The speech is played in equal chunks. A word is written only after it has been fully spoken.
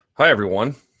Hi,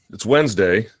 everyone. It's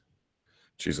Wednesday.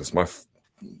 Jesus, my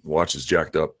watch is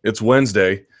jacked up. It's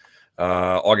Wednesday,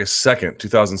 August 2nd,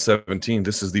 2017.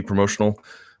 This is the Promotional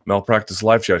Malpractice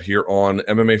Live Chat here on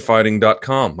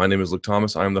MMAfighting.com. My name is Luke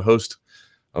Thomas. I am the host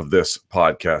of this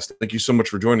podcast. Thank you so much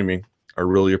for joining me. I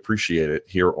really appreciate it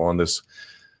here on this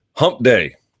hump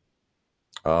day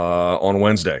on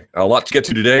Wednesday. A lot to get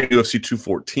to today. UFC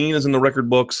 214 is in the record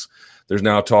books. There's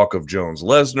now talk of Jones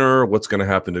Lesnar. What's going to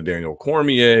happen to Daniel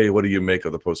Cormier? What do you make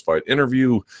of the post-fight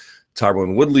interview?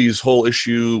 Tyron Woodley's whole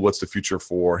issue. What's the future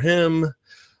for him?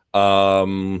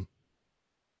 Talk,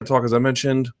 as I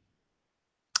mentioned,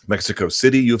 Mexico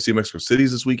City, UFC Mexico City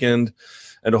is this weekend,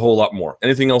 and a whole lot more.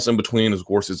 Anything else in between, of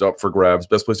course, is up for grabs.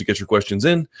 Best place to get your questions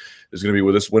in is going to be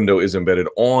where this window is embedded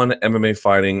on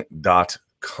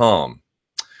MMAfighting.com.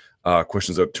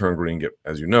 Questions that turn green get,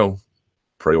 as you know,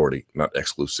 priority, not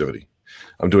exclusivity.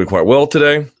 I'm doing quite well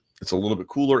today. It's a little bit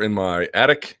cooler in my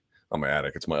attic. Not my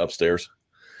attic, it's my upstairs.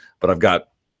 But I've got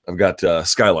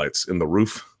skylights in the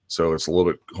roof, so it's a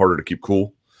little bit harder to keep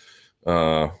cool.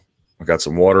 I got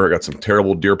some water. I got some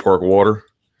terrible Deer Park water.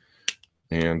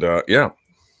 And, yeah.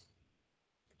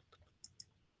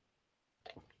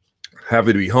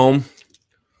 Happy to be home.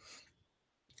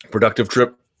 Productive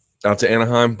trip out to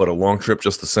Anaheim, but a long trip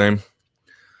just the same.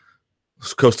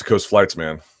 Coast-to-coast flights,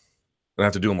 man. I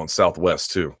have to do them on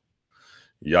Southwest, too.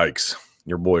 Yikes.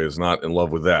 Your boy is not in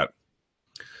love with that.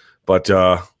 But,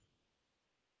 and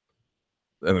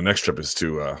the next trip is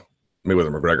to Mayweather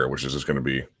McGregor, which is just going to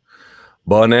be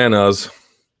bananas.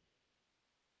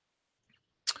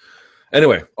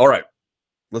 Anyway, all right.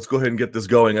 Let's go ahead and get this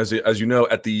going. As you know,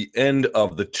 at the end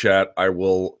of the chat, I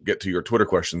will get to your Twitter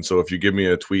questions. So if you give me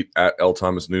a tweet at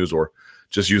LThomasNews or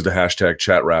just use the hashtag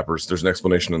 #ChatRappers, there's an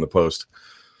explanation in the post.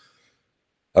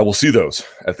 I will see those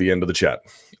at the end of the chat.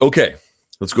 Okay,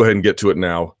 let's go ahead and get to it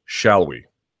now, shall we?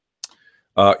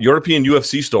 European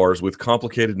UFC stars with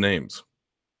complicated names.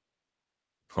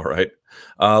 All right.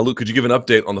 Luke, could you give an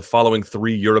update on the following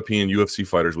 3 European UFC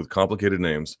fighters with complicated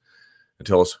names and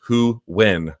tell us who,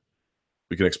 when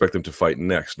we can expect them to fight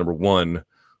next? Number 1,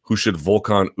 who should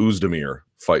Volkan Oezdemir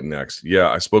fight next? Yeah,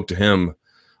 I spoke to him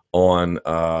on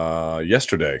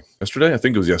yesterday. I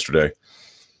think it was yesterday.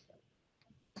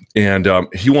 And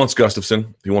he wants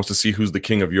Gustafsson. He wants to see who's the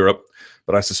king of Europe.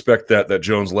 But I suspect that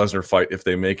Jones Lesnar fight, if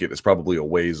they make it, is probably a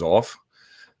ways off,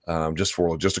 just for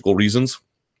logistical reasons.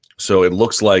 So it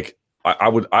looks like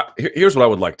here's what I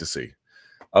would like to see.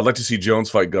 I'd like to see Jones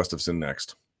fight Gustafsson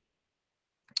next.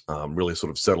 Really sort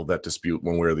of settle that dispute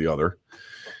one way or the other,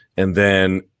 and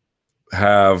then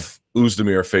have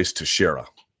Oezdemir face Teixeira.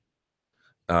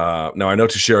 Now I know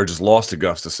Teixeira just lost to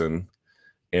Gustafsson,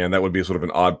 and that would be sort of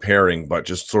an odd pairing, but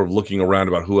just sort of looking around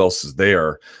about who else is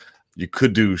there, you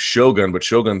could do Shogun, but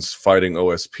Shogun's fighting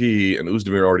OSP, and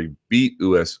Oezdemir already beat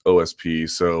OSP,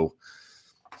 so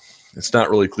it's not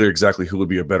really clear exactly who would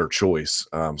be a better choice.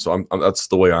 So that's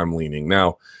the way I'm leaning.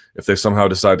 Now, if they somehow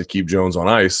decide to keep Jones on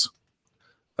ice,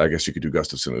 I guess you could do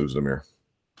Gustafsson and Oezdemir.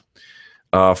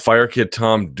 Fire Kid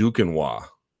Tom Duquesnoy.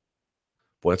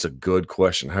 Boy, that's a good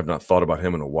question. I have not thought about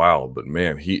him in a while, but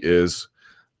man, he is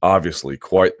obviously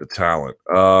quite the talent.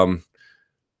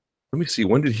 Let me see.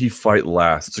 When did he fight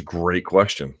last? That's a great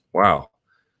question. Wow.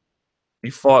 He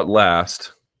fought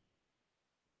last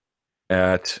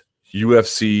at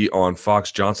UFC on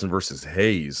Fox Johnson versus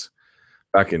Hayes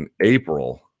back in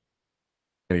April.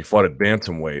 And he fought at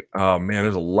bantamweight. Oh, man,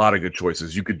 there's a lot of good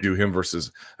choices. You could do him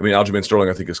versus, Aljamain Sterling,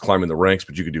 I think, is climbing the ranks,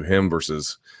 but you could do him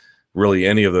versus really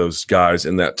any of those guys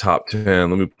in that top 10.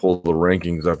 Let me pull the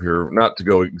rankings up here, not to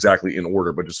go exactly in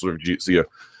order, but just sort of see a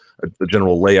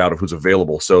general layout of who's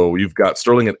available. So you've got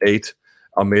Sterling at 8,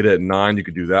 Almeida at 9. You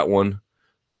could do that one.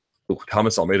 Ooh,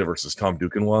 Thomas Almeida versus Tom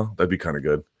Duquesnoy. That'd be kind of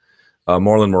good.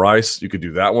 Marlon Moraes, you could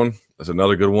do that one. That's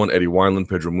another good one. Eddie Wineland,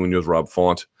 Pedro Munoz, Rob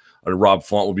Font. Rob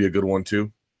Font would be a good one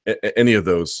too. Any of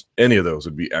those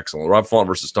would be excellent. Rob Font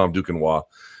versus Tom Duquesnoy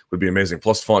would be amazing.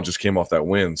 Plus, Font just came off that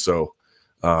win, so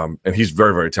and he's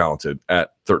very, very talented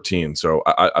at 13. So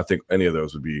I think any of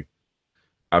those would be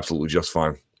absolutely just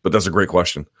fine. But that's a great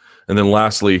question. And then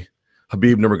lastly,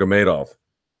 Khabib Nurmagomedov.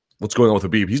 What's going on with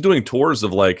Khabib? He's doing tours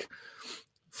of like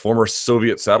former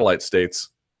Soviet satellite states,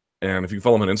 and if you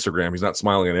follow him on Instagram, he's not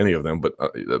smiling at any of them, but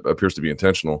it appears to be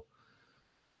intentional.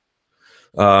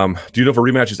 Do you know if a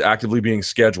rematch is actively being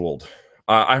scheduled?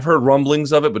 I've heard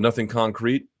rumblings of it, but nothing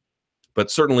concrete.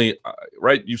 But certainly,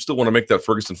 right, you still want to make that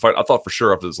Ferguson fight. I thought for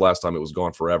sure after this last time it was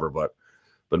gone forever, but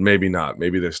maybe not.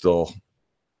 Maybe there's still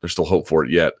hope for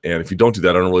it yet. And if you don't do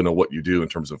that, I don't really know what you do in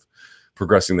terms of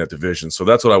progressing that division. So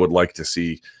that's what I would like to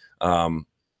see.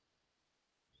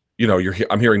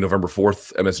 I'm hearing November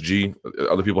 4th MSG.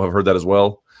 Other people have heard that as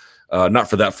well. Not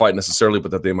for that fight necessarily,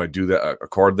 but that they might do that a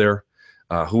card there.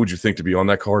 Who would you think to be on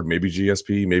that card? Maybe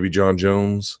GSP, maybe Jon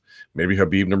Jones, maybe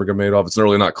Khabib Nurmagomedov. It's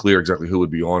really not clear exactly who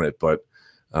would be on it, but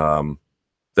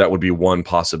that would be one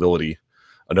possibility.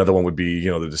 Another one would be,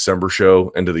 the December show,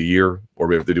 end of the year, or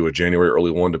maybe if they do a January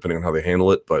early one, depending on how they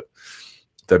handle it. But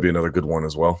that'd be another good one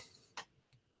as well.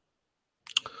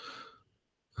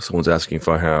 Someone's asking if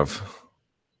I have,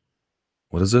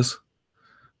 what is this?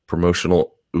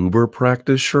 Promotional Uber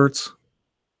practice shirts?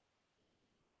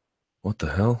 What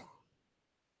the hell?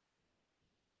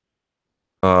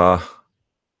 I'll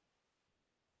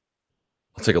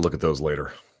take a look at those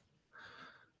later.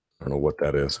 I don't know what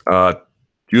that is.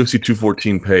 UFC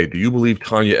 214 pay. Do you believe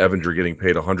Tanya Evinger getting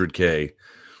paid $100K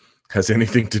has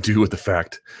anything to do with the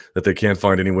fact that they can't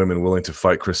find any women willing to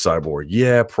fight Chris Cyborg?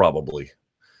 Yeah, probably.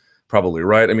 Probably,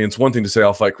 right? I mean, it's one thing to say,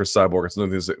 I'll fight Chris Cyborg. It's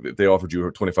another thing if they offered you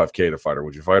 $25K to fight her.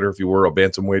 Would you fight her if you were a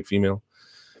bantamweight female?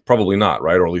 Probably not,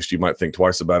 right? Or at least you might think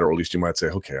twice about it, or at least you might say,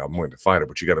 okay, I'm willing to fight her,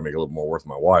 but you got to make it a little more worth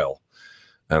my while.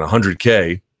 And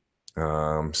 $100K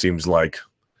seems like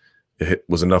it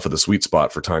was enough of the sweet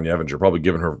spot for Tanya Evinger. Probably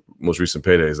given her most recent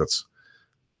paydays, that's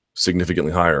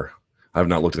significantly higher. I have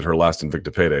not looked at her last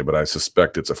Invicta payday, but I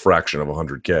suspect it's a fraction of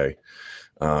 $100K.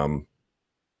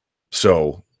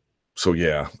 So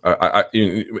yeah,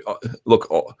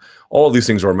 look, all of these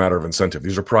things are a matter of incentive.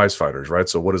 These are prize fighters, right?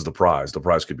 So what is the prize? The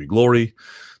prize could be glory.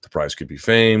 The prize could be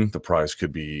fame. The prize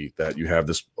could be that you have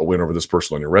a win over this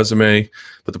person on your resume.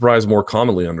 But the prize, more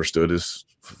commonly understood, is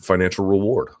financial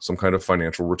reward, some kind of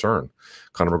financial return.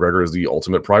 Conor McGregor is the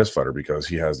ultimate prize fighter because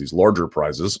he has these larger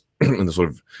prizes in the sort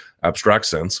of abstract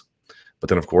sense. But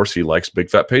then, of course, he likes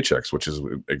big fat paychecks, which is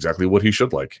exactly what he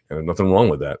should like. And nothing wrong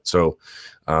with that. So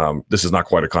this is not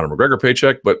quite a Conor McGregor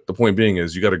paycheck, but the point being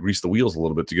is you got to grease the wheels a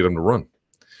little bit to get him to run.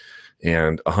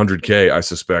 And $100K, I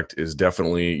suspect, is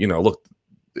definitely, look,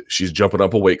 she's jumping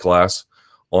up a weight class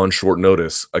on short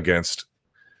notice against,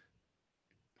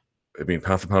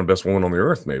 pound for pound best woman on the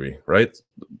earth, maybe, right?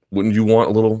 Wouldn't you want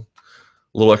a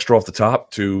little extra off the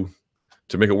top to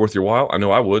make it worth your while? I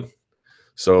know I would.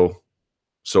 So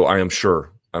I am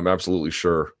sure. I'm absolutely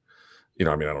sure. I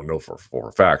don't know for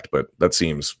a fact, but that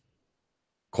seems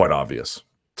quite obvious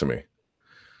to me.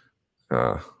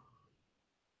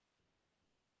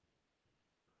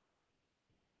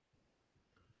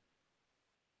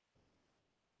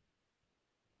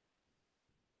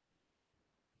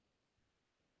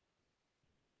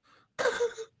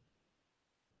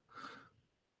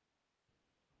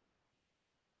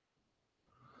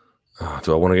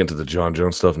 Do I want to get into the Jon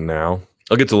Jones stuff now?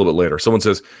 I'll get to a little bit later. Someone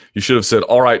says, you should have said,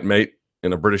 all right, mate,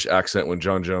 in a British accent when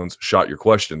Jon Jones shot your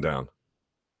question down.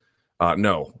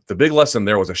 No, the big lesson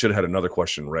there was I should have had another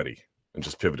question ready and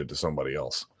just pivoted to somebody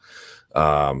else.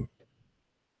 I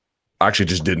actually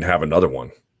just didn't have another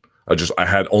one. I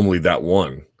had only that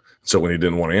one. So when he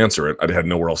didn't want to answer it, I had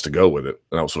nowhere else to go with it.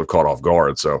 And I was sort of caught off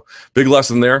guard. So big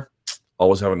lesson there.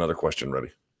 Always have another question ready.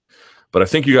 But I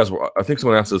think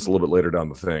someone asked this a little bit later down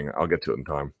the thing. I'll get to it in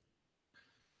time.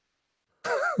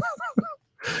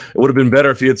 It would have been better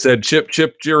if he had said chip,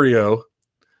 cheerio,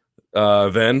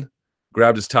 then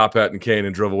grabbed his top hat and cane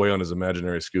and drove away on his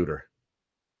imaginary scooter.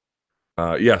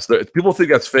 Yes, people think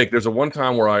that's fake. There's a one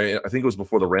time where I think it was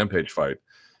before the Rampage fight,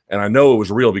 and I know it was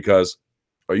real because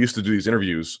I used to do these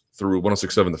interviews through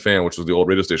 106.7 The Fan, which was the old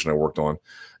radio station I worked on,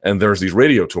 and there's these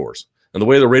radio tours. And the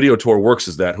way the radio tour works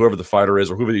is that whoever the fighter is,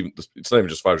 or it's not even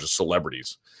just fighters, just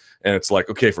celebrities. And it's like,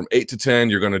 okay, from 8 to 10,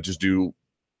 you're going to just do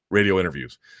radio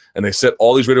interviews. And they set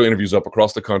all these radio interviews up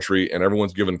across the country, and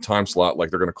everyone's given a time slot, like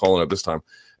they're going to call in at this time.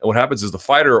 And what happens is the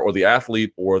fighter or the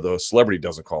athlete or the celebrity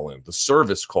doesn't call in. The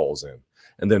service calls in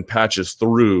and then patches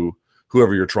through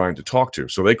whoever you're trying to talk to.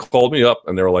 So they called me up,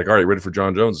 and they were like, all right, ready for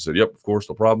Jon Jones? I said, yep, of course,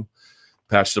 no problem.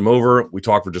 Patched him over. We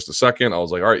talked for just a second. I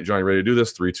was like, all right, John, you ready to do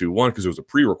this? 3, 2, 1, because it was a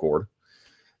pre-record.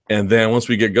 And then once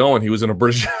we get going, he was in a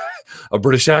British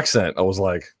accent. I was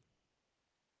like,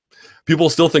 people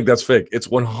still think that's fake. It's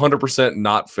 100%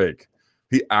 not fake.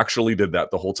 He actually did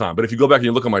that the whole time. But if you go back and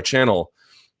you look on my channel,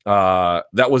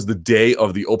 that was the day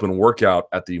of the open workout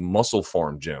at the Muscle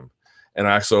Farm gym. And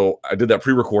I did that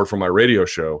pre-record for my radio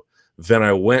show. Then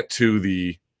I went to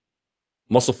the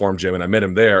Muscle Farm gym and I met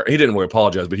him there. He didn't really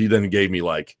apologize, but he then gave me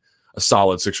like a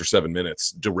solid 6 or 7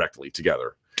 minutes directly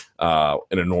together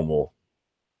in a normal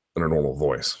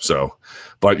voice. So,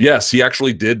 but yes, he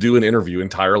actually did do an interview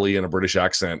entirely in a British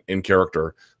accent in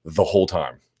character the whole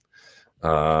time.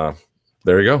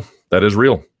 There you go. That is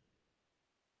real.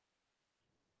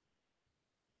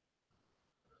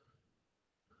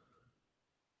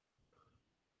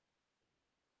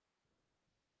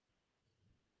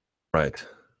 Right.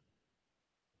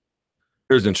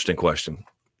 Here's an interesting question.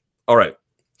 All right.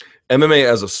 MMA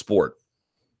as a sport.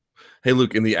 Hey,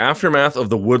 Luke, in the aftermath of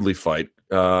the Woodley fight,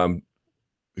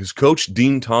 his coach,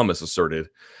 Dean Thomas, asserted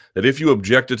that if you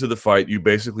objected to the fight, you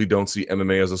basically don't see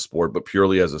MMA as a sport, but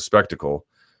purely as a spectacle.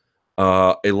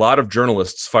 A lot of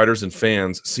journalists, fighters, and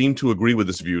fans seem to agree with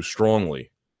this view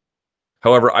strongly.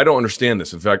 However, I don't understand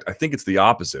this. In fact, I think it's the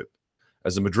opposite.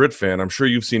 As a Madrid fan, I'm sure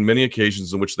you've seen many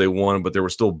occasions in which they won, but there were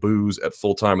still boos at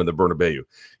full time in the Bernabeu.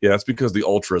 Yeah, that's because the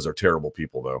ultras are terrible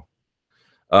people, though.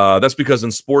 That's because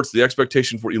in sports, the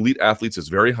expectation for elite athletes is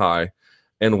very high.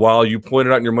 And while you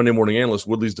pointed out in your Monday Morning Analyst,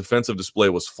 Woodley's defensive display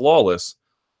was flawless.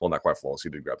 Well, not quite flawless. He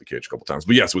did grab the cage a couple times.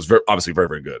 But yes, it was obviously very,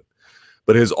 very good.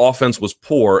 But his offense was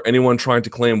poor. Anyone trying to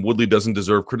claim Woodley doesn't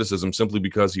deserve criticism simply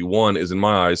because he won is, in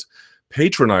my eyes,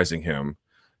 patronizing him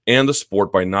and the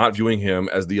sport by not viewing him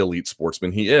as the elite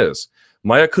sportsman he is.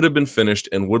 Maia could have been finished,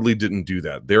 and Woodley didn't do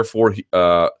that. Therefore,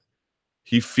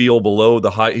 he fell below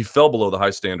the high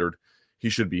standard he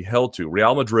should be held to.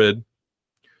 Real Madrid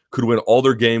could win all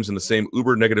their games in the same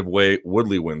uber-negative way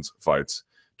Woodley wins fights,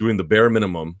 doing the bare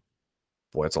minimum.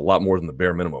 Boy, that's a lot more than the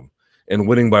bare minimum. And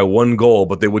winning by 1 goal,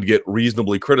 but they would get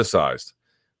reasonably criticized.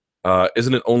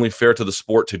 Isn't it only fair to the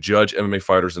sport to judge MMA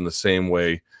fighters in the same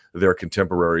way their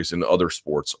contemporaries in other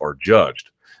sports are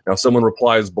judged? Now, someone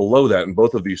replies below that, and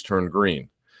both of these turn green.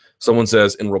 Someone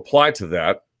says, in reply to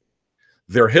that,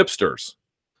 they're hipsters.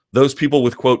 Those people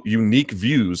with, quote, unique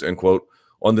views, end quote,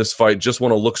 on this fight just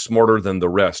want to look smarter than the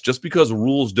rest. Just because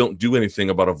rules don't do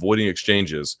anything about avoiding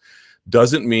exchanges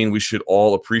doesn't mean we should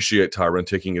all appreciate Tyron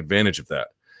taking advantage of that.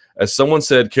 As someone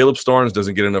said, Caleb Starnes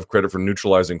doesn't get enough credit for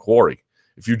neutralizing Quarry.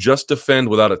 If you just defend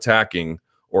without attacking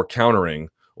or countering,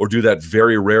 or do that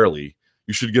very rarely,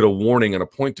 you should get a warning and a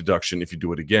point deduction if you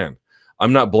do it again.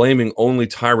 I'm not blaming only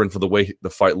Tyron for the way the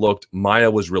fight looked. Maia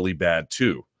was really bad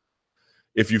too.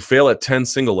 If you fail at 10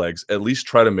 single legs, at least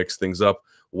try to mix things up.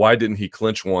 Why didn't he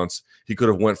clinch once? He could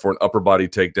have went for an upper body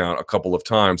takedown a couple of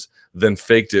times, then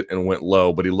faked it and went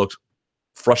low, but he looked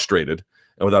frustrated.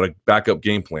 And without a backup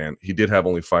game plan, he did have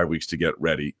only 5 weeks to get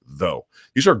ready, though.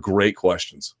 These are great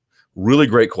questions. Really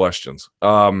great questions.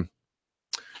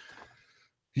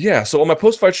 Yeah, so on my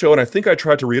post-fight show, and I think I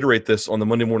tried to reiterate this on the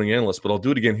Monday Morning Analyst, but I'll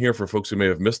do it again here for folks who may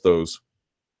have missed those.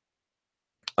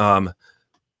 I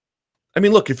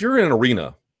mean, look, if you're in an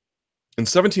arena and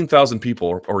 17,000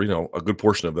 people, or, you know, a good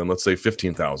portion of them, let's say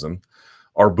 15,000,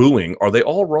 are booing, are they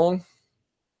all wrong?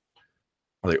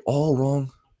 Are they all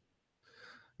wrong?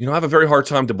 You know, I have a very hard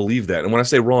time to believe that. And when I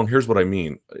say wrong, here's what I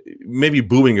mean. Maybe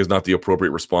booing is not the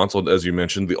appropriate response. As you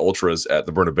mentioned, the ultras at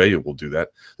the Bernabeu will do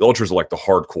that. The ultras are like the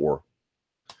hardcore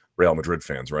Real Madrid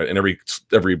fans, right? And every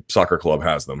soccer club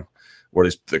has them, where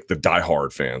the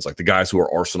diehard fans, like the guys who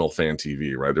are Arsenal fan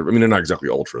TV, right? I mean, they're not exactly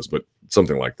ultras, but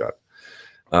something like that.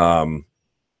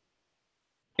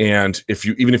 And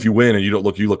even if you win and you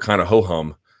look kind of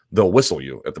ho-hum, they'll whistle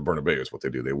you at the Bernabeu is what they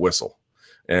do. They whistle.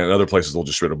 And other places they'll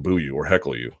just straight up boo you or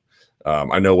heckle you.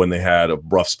 I know when they had a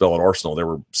rough spell at Arsenal, they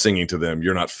were singing to them,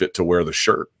 "You're not fit to wear the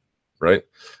shirt," right?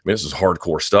 I mean, this is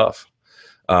hardcore stuff.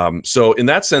 So in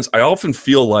that sense, I often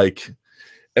feel like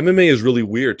MMA is really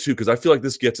weird too, because I feel like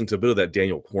this gets into a bit of that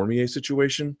Daniel Cormier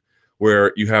situation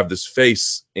where you have this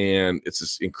face and it's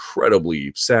this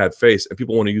incredibly sad face and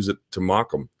people want to use it to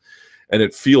mock him. And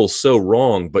it feels so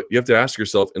wrong, but you have to ask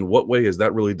yourself, in what way is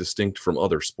that really distinct from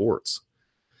other sports?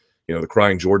 You know, the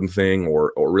crying Jordan thing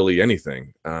or really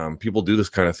anything. People do this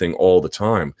kind of thing all the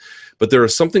time. But there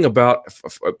is something about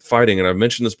fighting, and I've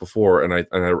mentioned this before, and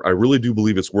I really do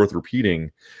believe it's worth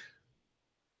repeating.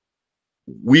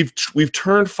 We've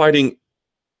turned fighting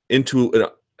into an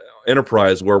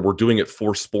enterprise where we're doing it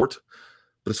for sport,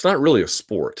 but it's not really a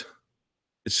sport.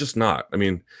 It's just not. I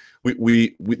mean,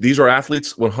 we these are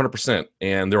athletes 100%,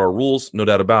 and there are rules, no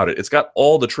doubt about it. It's got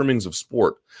all the trimmings of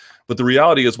sport. But the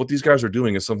reality is what these guys are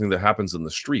doing is something that happens in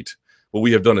the street. What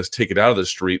we have done is take it out of the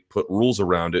street, put rules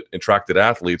around it, attracted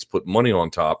athletes, put money on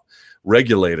top,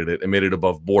 regulated it, and made it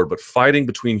above board. But fighting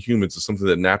between humans is something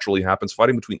that naturally happens.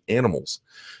 Fighting between animals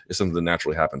is something that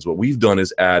naturally happens. What we've done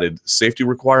is added safety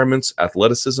requirements,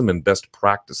 athleticism, and best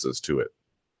practices to it.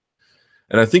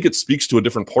 And I think it speaks to a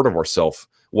different part of ourself,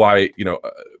 why, you know,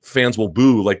 fans will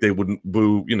boo like they wouldn't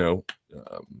boo, you know,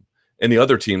 any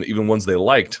other team, even ones they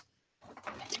liked,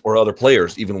 or other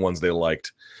players, even ones they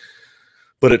liked.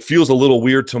 But it feels a little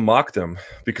weird to mock them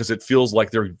because it feels like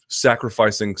they're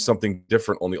sacrificing something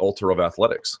different on the altar of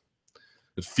athletics.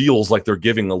 It feels like they're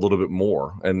giving a little bit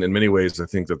more. And in many ways, I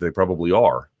think that they probably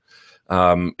are.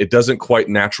 it doesn't quite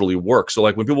naturally work. So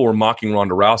like when people were mocking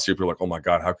Ronda Rousey, people were like, oh my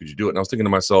God, how could you do it? And I was thinking to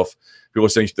myself, people were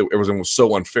saying that everything was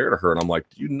so unfair to her. And I'm like,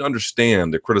 do you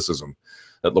understand the criticism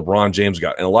that LeBron James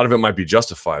got? And a lot of it might be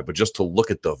justified, but just to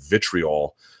look at the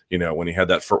vitriol, you know, when he had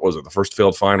that, the first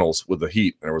failed finals with the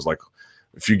Heat, and it was like,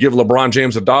 if you give LeBron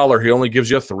James $1, he only gives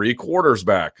you 3 quarters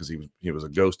back because he was a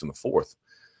ghost in the fourth.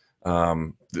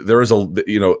 There is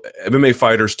MMA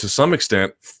fighters to some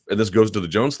extent, and this goes to the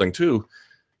Jones thing too,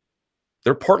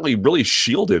 they're partly really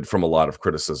shielded from a lot of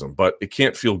criticism, but it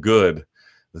can't feel good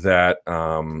that,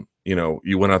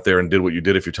 you went out there and did what you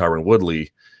did if you're Tyron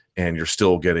Woodley, and you're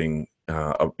still getting,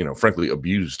 frankly,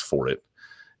 abused for it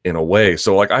in a way.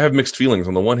 So like, I have mixed feelings.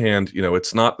 On the one hand,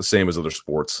 it's not the same as other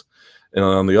sports. And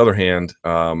on the other hand,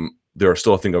 there are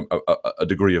still, I think, a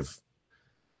degree of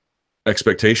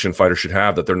expectation fighters should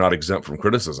have that they're not exempt from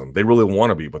criticism. They really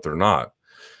want to be, but they're not.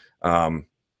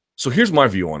 So here's my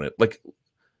view on it. Like,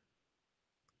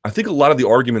 I think a lot of the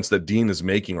arguments that Dean is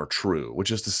making are true,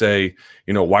 which is to say,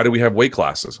 why do we have weight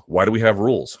classes? Why do we have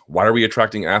rules? Why are we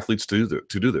attracting athletes to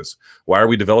do this? Why are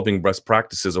we developing best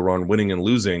practices around winning and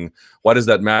losing? Why does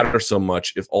that matter so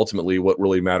much if ultimately what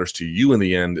really matters to you in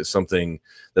the end is something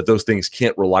that those things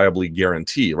can't reliably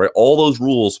guarantee, right? All those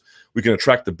rules, we can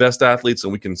attract the best athletes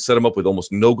and we can set them up with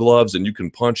almost no gloves, and you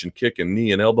can punch and kick and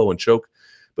knee and elbow and choke.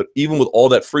 But even with all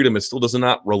that freedom, it still does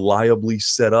not reliably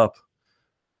set up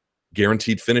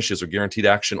guaranteed finishes or guaranteed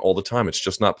action all the time. It's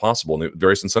just not possible. And the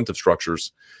various incentive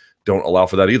structures don't allow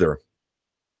for that either.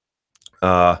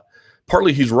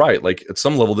 Partly he's right. Like, at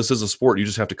some level, this is a sport. You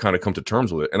just have to kind of come to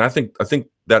terms with it. And I think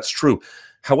that's true.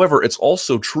 However, it's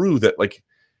also true that, like,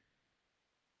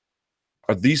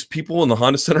 are these people in the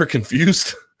Honda Center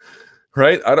confused?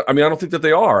 Right? I don't think that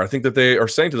they are. I think that they are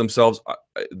saying to themselves,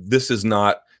 this is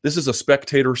a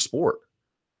spectator sport.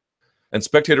 And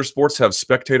spectator sports have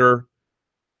spectator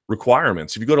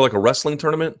requirements. If you go to like a wrestling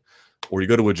tournament, or you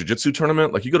go to a jiu-jitsu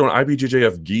tournament, like you go to an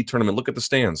IBJJF gi tournament, look at the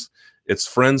stands. It's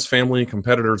friends, family,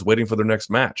 competitors waiting for their next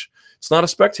match. It's not a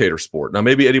spectator sport. Now,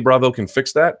 maybe Eddie Bravo can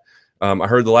fix that. I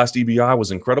heard the last EBI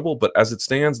was incredible, but as it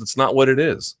stands, that's not what it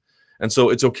is. And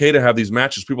so it's okay to have these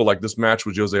matches. People like this match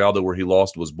with Jose Aldo where he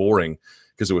lost was boring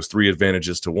because it was 3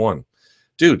 advantages to 1.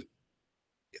 Dude,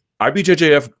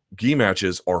 IBJJF gi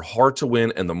matches are hard to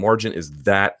win, and the margin is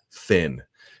that thin.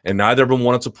 And neither of them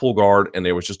wanted to pull guard, and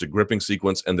there was just a gripping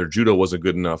sequence, and their judo wasn't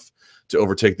good enough to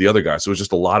overtake the other guy. So it was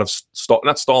just a lot of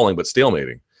not stalling, but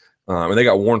stalemating. And they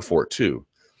got warned for it too.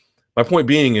 My point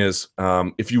being is,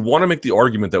 if you want to make the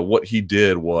argument that what he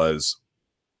did was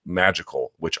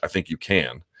magical, which I think you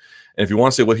can, and if you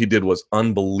want to say what he did was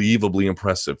unbelievably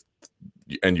impressive,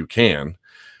 and you can,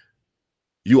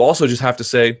 you also just have to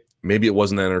say, maybe it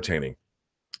wasn't that entertaining.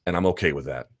 And I'm okay with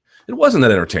that. It wasn't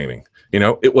that entertaining.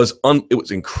 It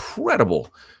was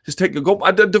incredible.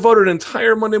 I devoted an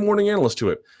entire Monday Morning Analyst to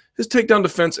it. His takedown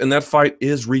defense in that fight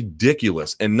is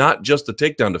ridiculous. And not just the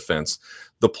takedown defense,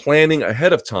 the planning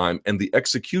ahead of time and the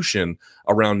execution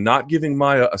around not giving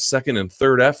Maia a second and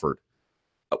third effort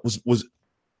was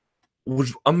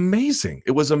amazing.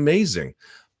 It was amazing.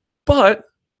 But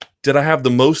did I have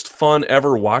the most fun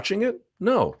ever watching it?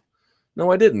 No,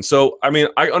 I didn't. So,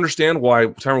 I understand why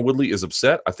Tyron Woodley is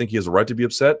upset. I think he has a right to be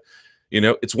upset.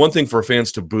 It's one thing for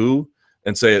fans to boo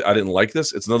and say, I didn't like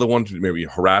this. It's another one to maybe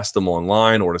harass them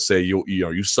online or to say,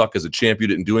 you suck as a champ. You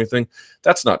didn't do anything.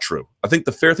 That's not true. I think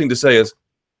the fair thing to say is,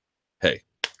 hey,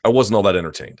 I wasn't all that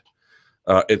entertained.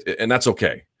 And that's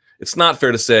okay. It's not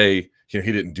fair to say, he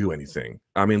didn't do anything.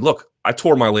 Look, I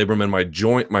tore my labrum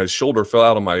and my shoulder fell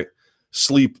out of my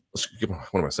sleep.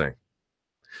 What am I saying?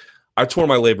 I tore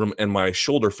my labrum and my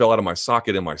shoulder fell out of my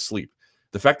socket in my sleep.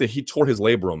 The fact that he tore his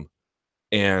labrum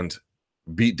and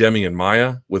beat Demian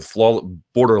Maia with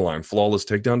borderline flawless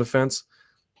takedown defense,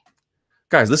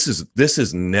 guys, this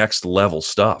is next level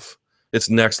stuff. It's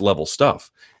next level stuff.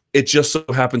 It just so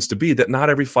happens to be that not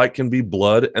every fight can be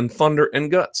blood and thunder and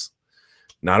guts.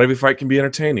 Not every fight can be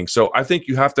entertaining. So I think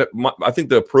I think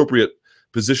the appropriate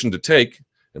position to take,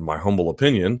 in my humble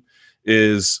opinion,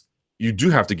 is you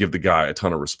do have to give the guy a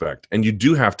ton of respect, and you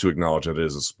do have to acknowledge that it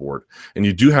is a sport, and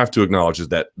you do have to acknowledge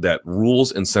that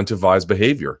rules incentivize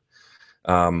behavior.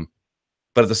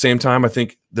 But at the same time, I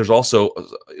think there's also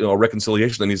a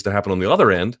reconciliation that needs to happen on the other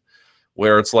end,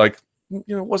 where it's like,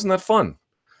 it wasn't that fun.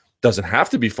 Doesn't have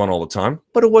to be fun all the time,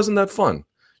 but it wasn't that fun.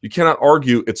 You cannot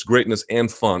argue its greatness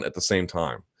and fun at the same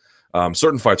time.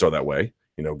 Certain fights are that way.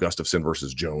 Gustafsson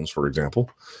versus Jones, for example,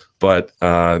 but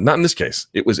not in this case.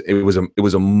 It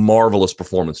was a marvelous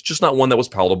performance, just not one that was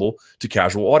palatable to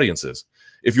casual audiences.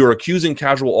 If you're accusing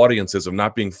casual audiences of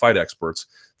not being fight experts,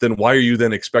 then why are you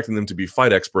then expecting them to be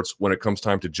fight experts when it comes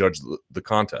time to judge the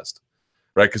contest?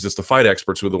 right? Because it's the fight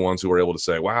experts who are the ones who are able to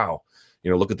say, wow,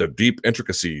 look at the deep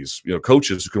intricacies.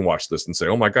 Coaches who can watch this and say,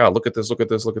 oh my God, look at this, look at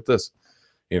this, look at this.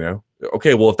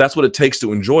 Okay, well, if that's what it takes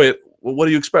to enjoy it, well, what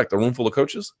do you expect? A room full of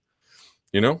coaches?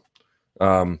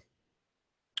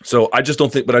 So I just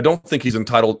don't think, but I don't think he's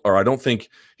entitled, or I don't think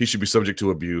he should be subject to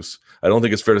abuse. I don't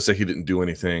think it's fair to say he didn't do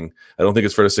anything. I don't think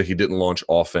it's fair to say he didn't launch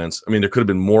offense. I mean, there could have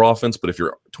been more offense, but if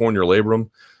you're torn your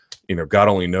labrum, God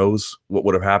only knows what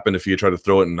would have happened if he had tried to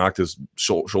throw it and knocked his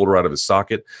shoulder out of his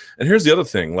socket. And here's the other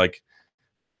thing,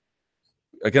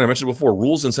 again, I mentioned before,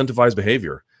 rules incentivize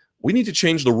behavior. We need to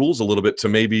change the rules a little bit to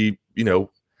maybe,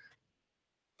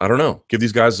 I don't know, give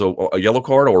these guys a yellow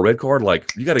card or a red card.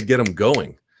 You got to get them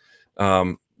going.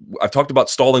 I've talked about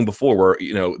stalling before, where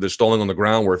they're stalling on the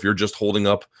ground. Where if you're just holding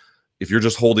up,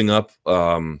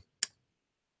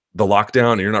 the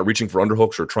lockdown and you're not reaching for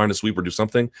underhooks or trying to sweep or do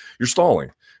something, you're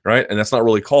stalling, right? And that's not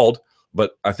really called,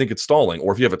 but I think it's stalling.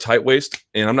 Or if you have a tight waist,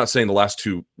 and I'm not saying the last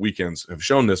 2 weekends have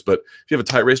shown this, but if you have a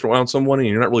tight waist around someone and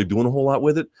you're not really doing a whole lot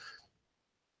with it,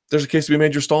 there's a case to be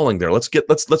made. You're stalling there.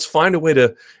 Let's find a way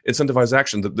to incentivize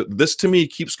action. This to me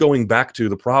keeps going back to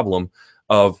the problem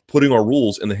of putting our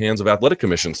rules in the hands of athletic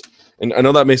commissions. And I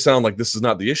know that may sound like this is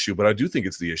not the issue, but I do think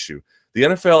it's the issue. The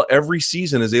NFL every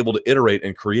season is able to iterate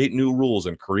and create new rules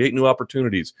and create new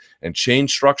opportunities and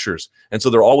change structures. And so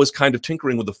they're always kind of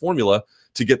tinkering with the formula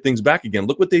to get things back again.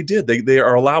 Look what they did. They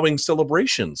are allowing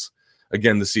celebrations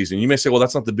again this season. You may say, well,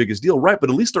 that's not the biggest deal, right? But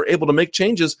at least they're able to make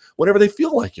changes whenever they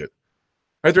feel like it.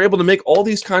 Right? They're able to make all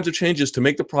these kinds of changes to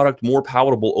make the product more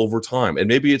palatable over time. And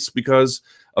maybe it's because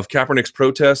of Kaepernick's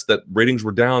protest that ratings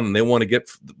were down and they want to get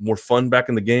more fun back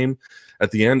in the game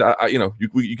at the end.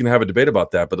 You can have a debate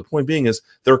about that. But the point being is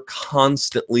they're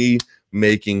constantly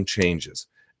making changes.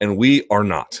 And we are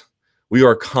not. We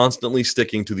are constantly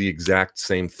sticking to the exact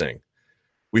same thing.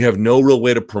 We have no real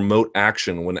way to promote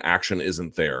action when action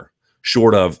isn't there,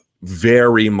 short of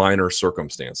very minor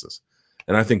circumstances.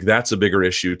 And I think that's a bigger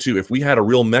issue too. If we had a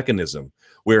real mechanism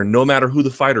where no matter who the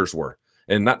fighters were,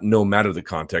 and not no matter the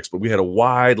context, but we had a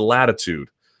wide latitude,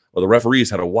 or the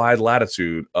referees had a wide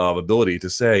latitude of ability to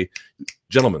say,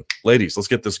 gentlemen, ladies, let's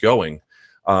get this going.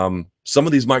 Some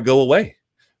of these might go away,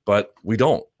 but we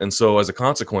don't. And so as a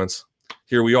consequence,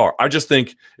 here we are. I just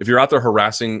think if you're out there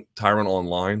harassing Tyron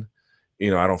online,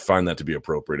 I don't find that to be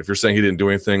appropriate. If you're saying he didn't do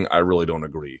anything, I really don't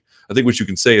agree. I think what you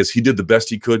can say is he did the best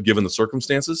he could given the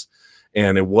circumstances.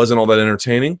 And it wasn't all that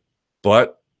entertaining,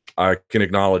 but I can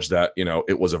acknowledge that,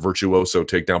 it was a virtuoso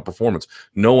takedown performance.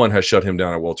 No one has shut him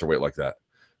down at welterweight like that.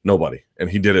 Nobody. And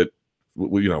he did it,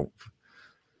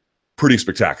 pretty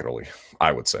spectacularly,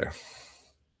 I would say.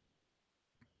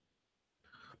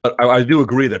 But I do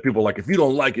agree that people are like, if you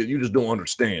don't like it, you just don't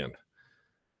understand.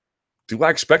 Do I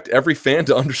expect every fan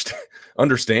to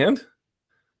understand?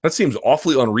 That seems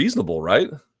awfully unreasonable, right?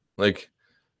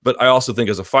 But I also think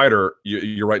as a fighter,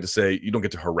 you're right to say you don't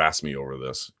get to harass me over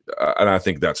this. And I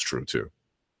think that's true too.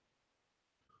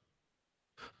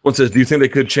 One says, do you think they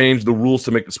could change the rules to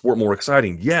make the sport more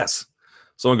exciting? Yes.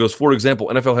 Someone goes, for example,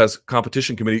 NFL has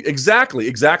competition committee.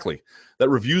 Exactly. That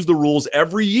reviews the rules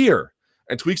every year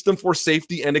and tweaks them for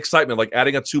safety and excitement, like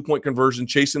adding a 2-point conversion,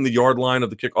 chasing the yard line of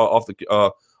the kick off the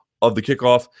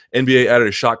kickoff. NBA added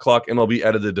a shot clock. MLB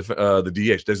added the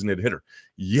DH, designated hitter.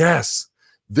 Yes.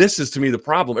 This is, to me, the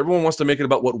problem. Everyone wants to make it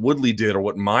about what Woodley did or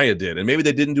what Maia did. And maybe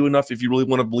they didn't do enough if you really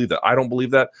want to believe that. I don't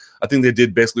believe that. I think they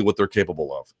did basically what they're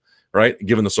capable of, right?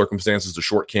 Given the circumstances, the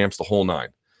short camps, the whole nine.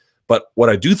 But what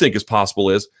I do think is possible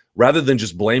is, rather than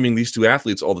just blaming these two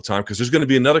athletes all the time, because there's going to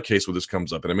be another case where this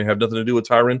comes up, and it may have nothing to do with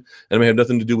Tyron, and it may have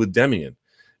nothing to do with Demian.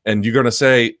 And you're going to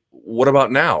say, what about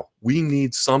now? We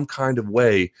need some kind of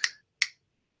way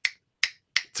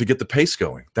to get the pace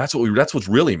going. That's what's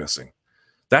really missing.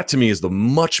 That, to me, is the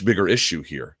much bigger issue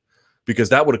here, because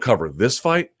that would have covered this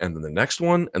fight and then the next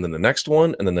one and then the next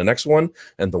one and then the next one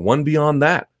and the one beyond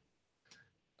that.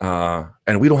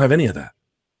 And we don't have any of that.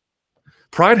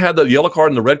 Pride had the yellow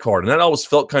card and the red card, and that always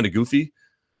felt kind of goofy.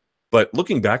 But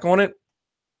looking back on it,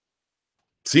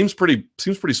 seems pretty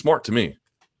smart to me.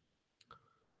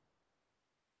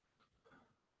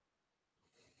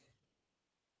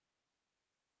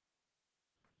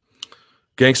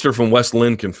 Gangster from West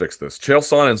Lynn can fix this. Chael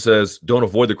Sonnen says, don't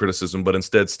avoid the criticism, but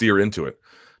instead steer into it.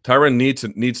 Tyron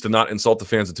needs to not insult the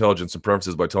fans' intelligence and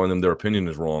preferences by telling them their opinion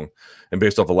is wrong and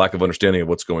based off a lack of understanding of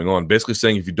what's going on. Basically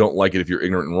saying if you don't like it, if you're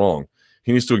ignorant and wrong.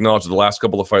 He needs to acknowledge that the last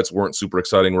couple of fights weren't super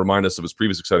exciting, remind us of his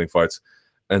previous exciting fights,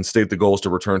 and state the goal is to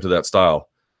return to that style.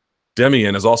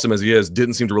 Demian, as awesome as he is,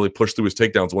 didn't seem to really push through his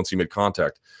takedowns once he made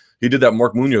contact. He did that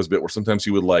Mark Munoz bit where sometimes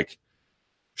he would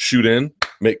shoot in,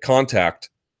 make contact,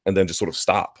 and then just sort of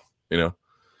stop,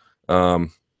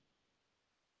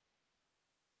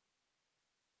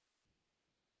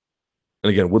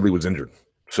 And again, Woodley was injured.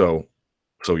 So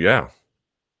yeah.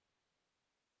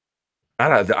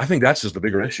 I think that's just the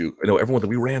bigger issue. I know everyone that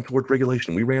we ran towards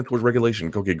regulation. We ran towards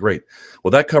regulation. Okay, great.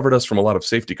 Well, that covered us from a lot of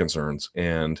safety concerns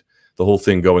and the whole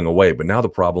thing going away. But now the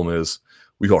problem is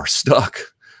we are stuck.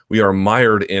 We are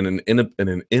mired in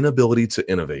an inability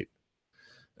to innovate.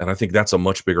 And I think that's a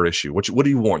much bigger issue. What do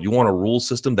you want? You want a rule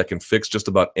system that can fix just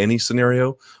about any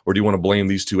scenario? Or do you want to blame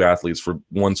these two athletes for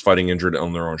one's fighting injured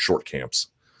on their own short camps?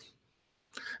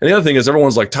 And the other thing is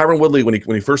everyone's like, Tyron Woodley, when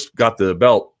he first got the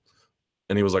belt,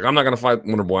 and he was like, I'm not going to fight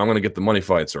Wonderboy. I'm going to get the money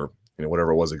fights, or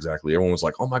whatever it was exactly. Everyone was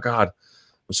like, oh, my God,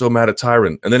 I'm so mad at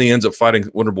Tyron. And then he ends up fighting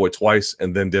Wonderboy twice,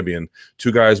 and then Demian,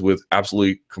 two guys with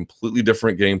absolutely completely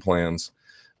different game plans,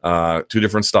 two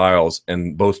different styles,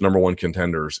 and both #1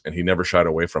 contenders, and he never shied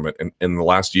away from it. And in the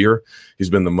last year, he's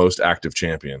been the most active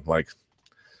champion. Like,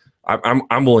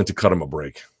 I'm willing to cut him a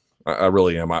break. I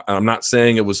really am. I'm not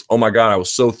saying it was, oh, my God, I was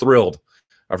so thrilled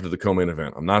after the co-main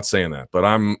event. I'm not saying that, but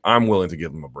I'm willing to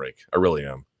give him a break. I really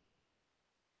am.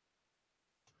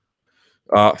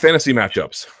 Fantasy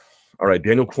matchups. All right,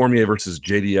 Daniel Cormier versus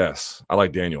JDS. I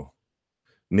like Daniel.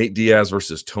 Nate Diaz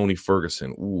versus Tony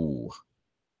Ferguson. Ooh.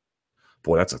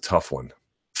 Boy, that's a tough one.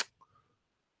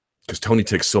 Because Tony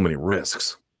takes so many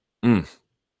risks.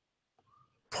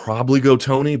 Probably go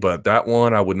Tony, but that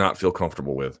one I would not feel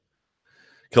comfortable with.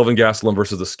 Kelvin Gastelum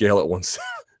versus the scale at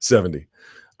 170.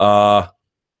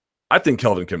 I think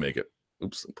Kelvin can make it.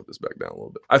 Oops, put this back down a little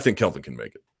bit. I think Kelvin can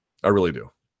make it. I really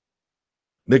do.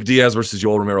 Nick Diaz versus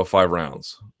Yoel Romero, 5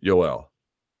 rounds. Yoel.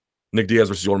 Nick Diaz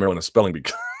versus Yoel Romero in a spelling bee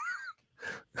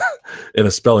in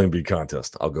a spelling bee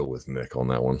contest. I'll go with Nick on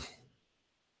that one.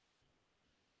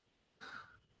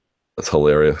 That's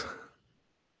hilarious.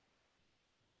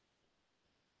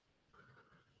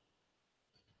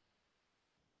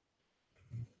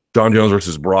 Jon Jones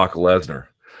versus Brock Lesnar.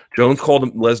 Jones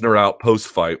called Lesnar out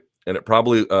post-fight, and it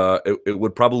probably it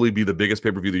would probably be the biggest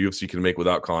pay-per-view the UFC can make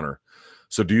without Conor.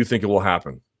 So do you think it will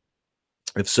happen?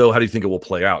 If so, how do you think it will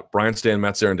play out? Brian Stan,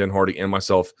 Matt Serra, and Dan Hardy, and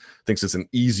myself thinks it's an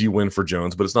easy win for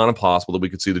Jones, but it's not impossible that we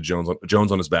could see the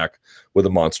Jones on his back with a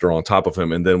monster on top of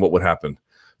him. And then what would happen?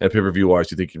 And pay-per-view wise,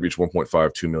 do you think he'd reach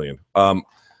 1.5, 2 million?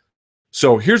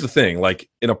 So here's the thing, like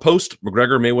in a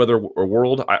post-McGregor Mayweather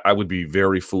world, I would be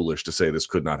very foolish to say this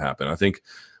could not happen. I think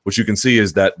what you can see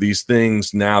is that these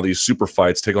things now, these super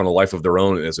fights take on a life of their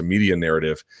own as a media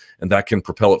narrative, and that can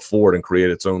propel it forward and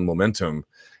create its own momentum.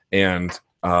 And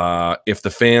if the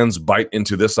fans bite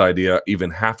into this idea even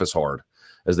half as hard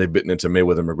as they've bitten into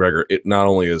Mayweather and McGregor, it not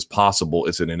only is possible,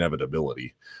 it's an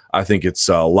inevitability. I think it's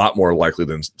a lot more likely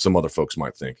than some other folks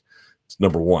might think. It's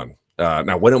number one.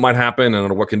 Now, when it might happen and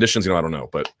under what conditions, I don't know.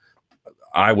 But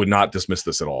I would not dismiss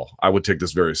this at all. I would take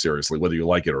this very seriously, whether you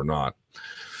like it or not.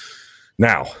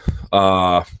 Now,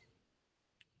 what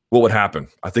would happen?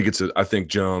 I think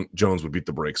Jones would beat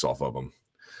the brakes off of him.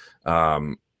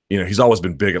 He's always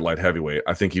been big at light heavyweight.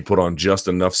 I think he put on just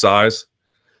enough size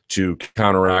to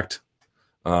counteract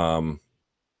Brock.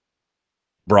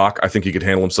 I think he could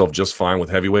handle himself just fine with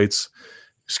heavyweights.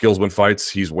 Skills win fights.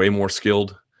 He's way more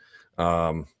skilled.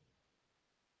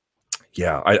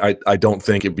 Yeah, I don't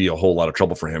think it'd be a whole lot of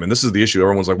trouble for him. And this is the issue.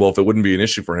 Everyone's like, well, if it wouldn't be an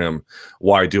issue for him,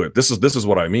 why do it? This is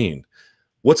what I mean.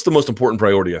 What's the most important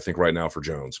priority, I think, right now for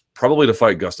Jones? Probably to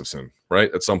fight Gustafsson,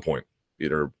 right? At some point,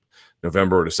 either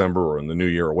November or December or in the new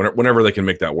year or whenever they can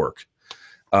make that work.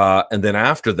 And then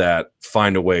after that,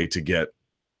 find a way to get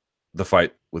the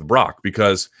fight with Brock.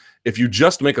 Because if you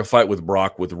just make a fight with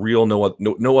Brock with real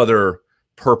no other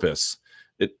purpose,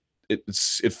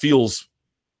 it feels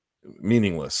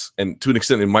meaningless, and to an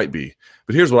extent it might be.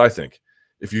 But here's what I think.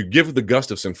 If you give the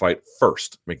Gustafsson fight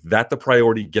first, make that the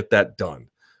priority, get that done.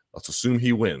 Let's assume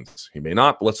he wins. He may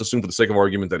not, but let's assume for the sake of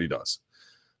argument that he does.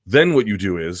 Then what you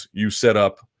do is you set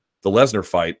up the Lesnar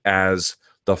fight as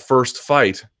the first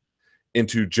fight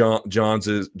into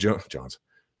Jones's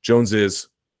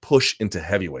push into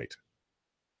heavyweight.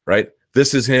 Right?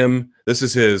 This is him. This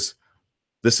is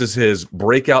his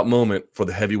breakout moment for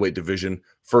the heavyweight division.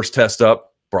 First test up,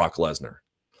 Brock Lesnar.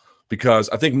 Because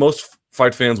I think most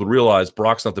fight fans would realize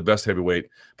Brock's not the best heavyweight,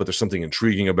 but there's something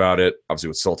intriguing about it. Obviously, it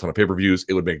would sell a ton of pay-per-views.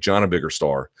 It would make John a bigger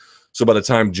star. So by the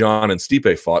time John and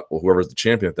Stipe fought, well, whoever's the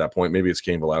champion at that point, maybe it's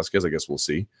Cain Velasquez, I guess we'll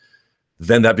see,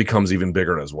 then that becomes even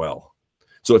bigger as well.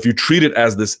 So if you treat it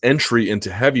as this entry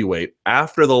into heavyweight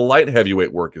after the light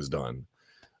heavyweight work is done,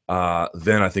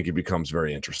 then I think it becomes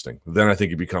very interesting. Then I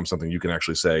think it becomes something you can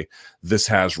actually say, this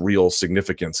has real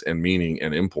significance and meaning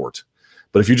and import.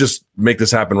 But if you just make this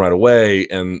happen right away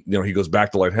and he goes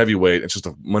back to light heavyweight, it's just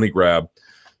a money grab.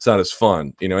 It's not as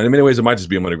fun, And in many ways, it might just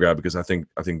be a money grab because I think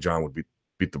John would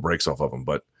beat the brakes off of him.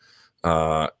 But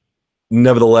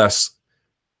nevertheless,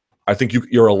 I think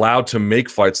you're allowed to make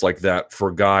fights like that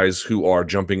for guys who are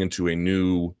jumping into a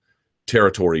new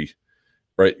territory,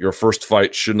 right? Your first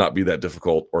fight should not be that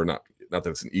difficult, or not that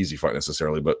it's an easy fight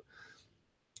necessarily, but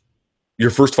your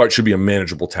first fight should be a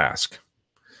manageable task.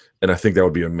 And I think that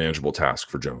would be a manageable task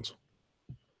for Jones.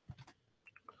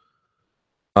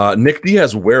 Nick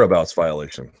Diaz whereabouts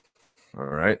violation. All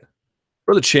right.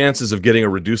 What are the chances of getting a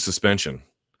reduced suspension?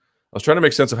 I was trying to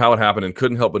make sense of how it happened and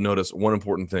couldn't help but notice one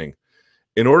important thing.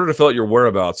 In order to fill out your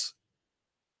whereabouts,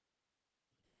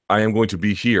 I am going to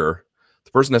be here.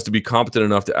 The person has to be competent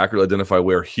enough to accurately identify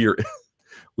where here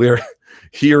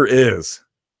is.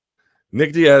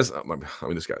 Nick Diaz, I mean,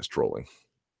 this guy's trolling.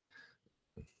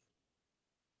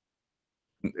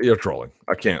 You're trolling.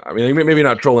 I can't. I mean, maybe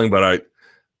not trolling, but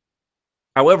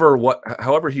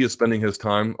however he is spending his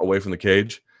time away from the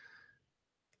cage,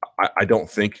 I don't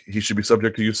think he should be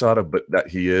subject to USADA, but that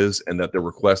he is, and that the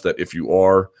request that if you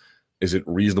are, is it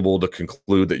reasonable to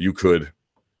conclude that you could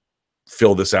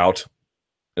fill this out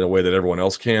in a way that everyone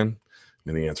else can?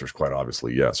 And the answer is quite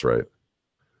obviously yes, right?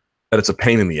 That it's a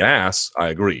pain in the ass, I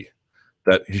agree.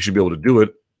 That he should be able to do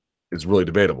it is really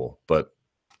debatable, but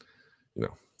you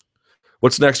know.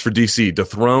 What's next for DC?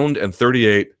 Dethroned and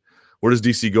 38. Where does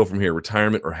DC go from here?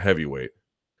 Retirement or heavyweight?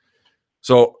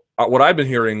 So what I've been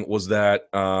hearing was that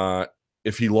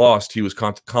if he lost, he was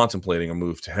contemplating a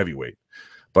move to heavyweight.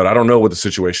 But I don't know what the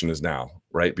situation is now,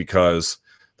 right? Because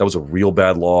that was a real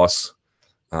bad loss.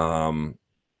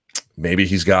 Maybe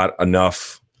he's got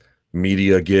enough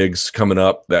media gigs coming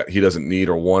up that he doesn't need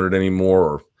or want it anymore.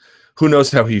 Or who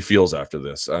knows how he feels after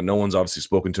this. No one's obviously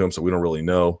spoken to him, so we don't really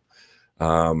know.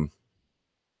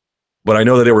 But I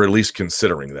know that they were at least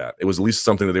considering that. It was at least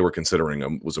something that they were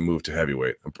considering was a move to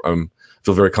heavyweight. I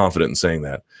feel very confident in saying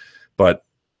that. But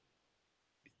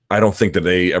I don't think that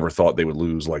they ever thought they would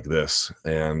lose like this.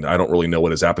 And I don't really know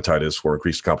what his appetite is for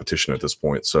increased competition at this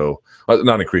point. So,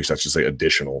 not increased, I should say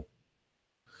additional.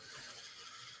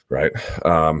 Right?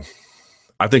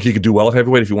 I think he could do well at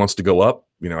heavyweight if he wants to go up.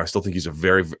 You know, I still think he's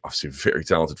obviously a very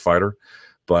talented fighter.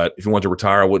 But if he wanted to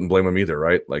retire, I wouldn't blame him either,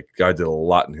 right? Like, guy did a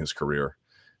lot in his career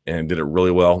and did it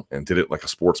really well and did it like a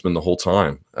sportsman the whole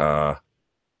time. I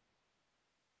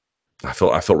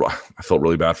felt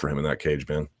really bad for him in that cage,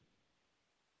 man.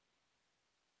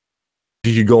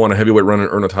 He could go on a heavyweight run and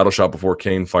earn a title shot before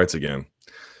Kane fights again.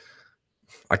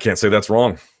 I can't say that's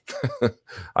wrong.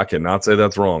 I cannot say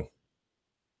that's wrong.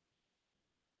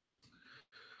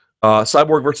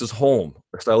 Cyborg versus Holm,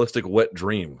 a stylistic wet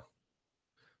dream.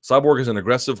 Cyborg is an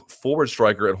aggressive forward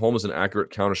striker, and Holm is an accurate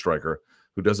counter striker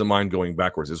who doesn't mind going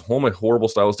backwards. Is Holm a horrible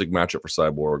stylistic matchup for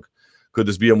Cyborg? Could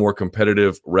this be a more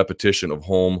competitive repetition of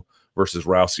Holm versus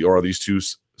Rousey, or are these two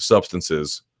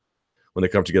substances, when they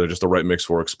come together, just the right mix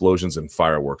for explosions and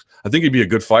fireworks? I think it'd be a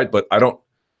good fight, but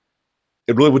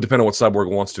it really would depend on what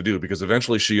Cyborg wants to do, because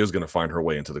eventually she is going to find her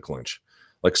way into the clinch.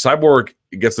 Like, Cyborg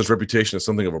gets this reputation as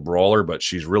something of a brawler, but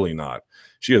she's really not.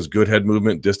 She has good head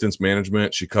movement, distance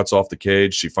management. She cuts off the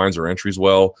cage. She finds her entries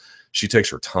well. She takes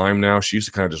her time now. She used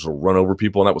to kind of just run over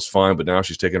people, and that was fine, but now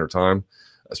she's taking her time,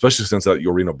 especially since that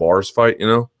Yorina Bars fight, you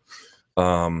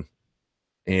know?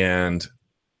 And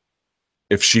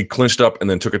if she clinched up and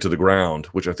then took it to the ground,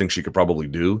 which I think she could probably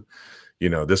do, you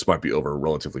know, this might be over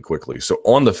relatively quickly. So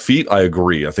on the feet, I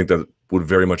agree. I think that would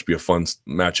very much be a fun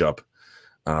matchup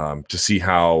to see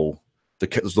how the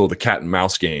cat and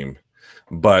mouse game.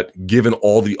 But given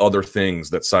all the other things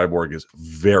that Cyborg is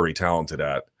very talented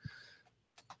at,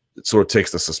 it sort of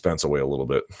takes the suspense away a little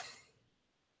bit.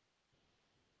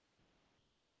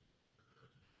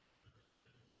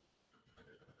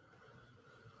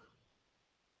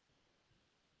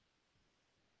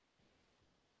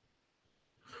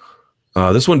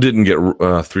 This one didn't get 3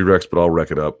 recs, but I'll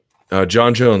rec it up.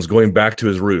 Jon Jones, going back to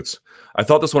his roots. I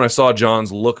thought this when I saw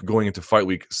Jon's look going into fight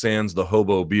week, sans the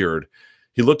hobo beard.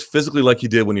 He looked physically like he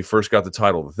did when he first got the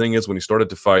title. The thing is, when he started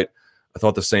to fight, I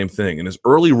thought the same thing. In his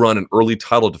early run and early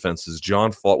title defenses,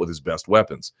 Jon fought with his best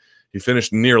weapons. He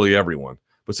finished nearly everyone.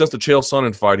 But since the Chael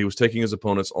Sonnen fight, he was taking his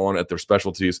opponents on at their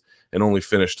specialties and only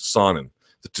finished Sonnen.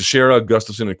 The Teixeira,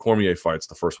 Gustafsson, and Cormier fights,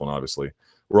 the first one obviously,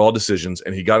 were all decisions,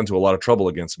 and he got into a lot of trouble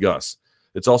against Gus.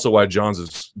 It's also why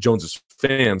Jones's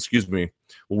fans, were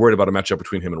worried about a matchup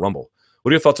between him and Rumble. What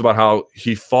are your thoughts about how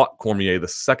he fought Cormier the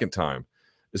second time?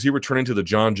 Is he returning to the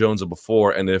Jon Jones of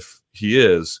before? And if he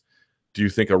is, do you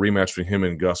think a rematch between him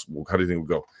and Gus, how do you think it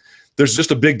will go? There's just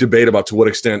a big debate about to what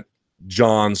extent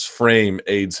Jon's frame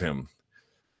aids him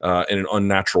in an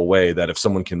unnatural way, that if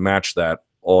someone can match that,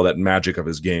 all that magic of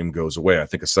his game goes away. I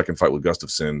think a second fight with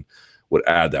Gustafsson would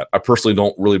add that. I personally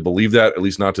don't really believe that, at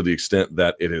least not to the extent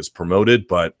that it is promoted,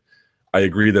 but I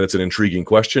agree that it's an intriguing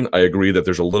question. I agree that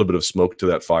there's a little bit of smoke to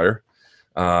that fire.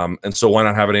 And so why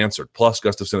not have it answered? Plus,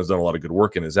 Gustafsson has done a lot of good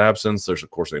work in his absence. There's, of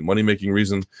course, a money-making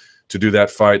reason to do that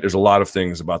fight. There's a lot of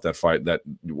things about that fight that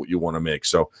you want to make.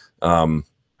 So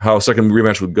how a second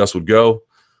rematch with Gus would go,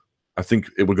 I think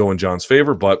it would go in Jon's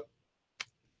favor, but,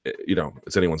 you know,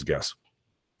 it's anyone's guess.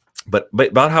 But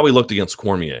about how he looked against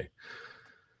Cormier.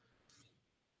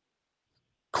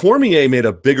 Cormier made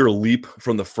a bigger leap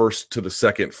from the first to the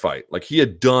second fight. Like, he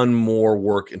had done more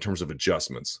work in terms of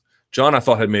adjustments. Jon, I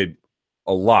thought, had made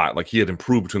a lot. Like, he had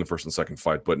improved between the first and second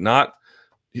fight, but not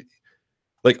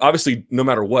like, obviously, no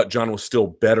matter what, Jon was still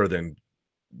better than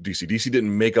DC. DC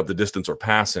didn't make up the distance or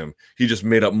pass him. He just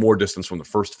made up more distance from the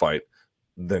first fight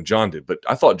than Jon did. But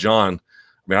I thought Jon,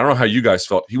 I mean, I don't know how you guys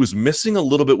felt. He was missing a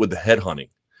little bit with the head hunting.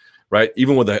 Right?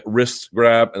 Even with the wrist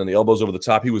grab and then the elbows over the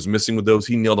top, he was missing with those.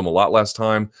 He nailed them a lot last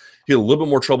time. He had a little bit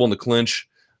more trouble in the clinch.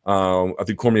 I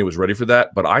think Cormier was ready for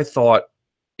that. But I thought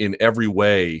in every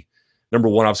way, number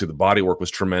one, obviously the body work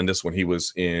was tremendous when he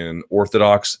was in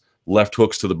orthodox, left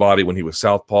hooks to the body when he was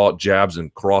southpaw, jabs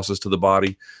and crosses to the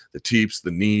body, the teeps, the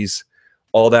knees,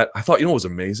 all that. I thought, you know what was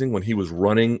amazing? When he was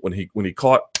running, when he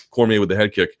caught Cormier with the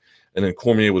head kick, and then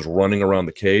Cormier was running around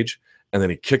the cage, and then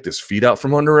he kicked his feet out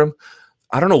from under him.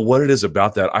 I don't know what it is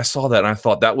about that. I saw that and I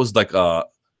thought that was like I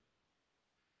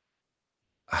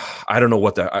don't know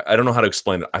what that, I don't know how to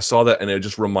explain it. I saw that and it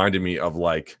just reminded me of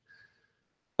like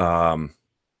a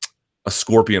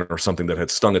scorpion or something that had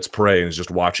stung its prey and is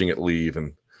just watching it leave.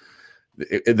 And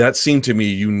that seemed to me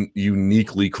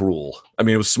uniquely cruel. I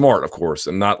mean, it was smart, of course,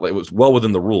 and not, it was well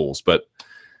within the rules, but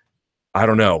I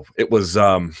don't know. It was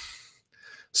some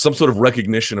sort of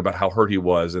recognition about how hurt he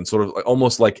was and sort of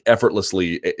almost like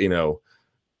effortlessly, you know,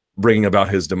 bringing about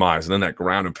his demise. And then that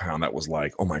ground and pound, that was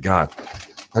like, oh my God,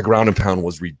 that ground and pound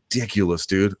was ridiculous,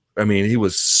 dude. I mean, he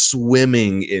was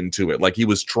swimming into it. Like he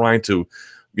was trying to,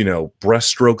 you know,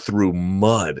 breaststroke through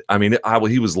mud. I mean,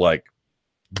 he was like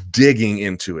digging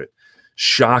into it.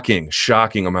 Shocking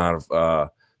amount of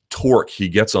torque he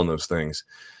gets on those things.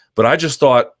 But I just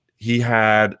thought he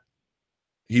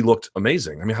looked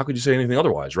amazing. I mean, how could you say anything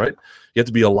otherwise, right? You have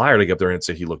to be a liar to get up there and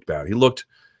say he looked bad. He looked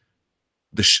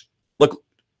look.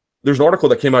 There's an article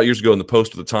that came out years ago in the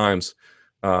Post of the Times,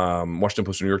 Washington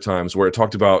Post, New York Times, where it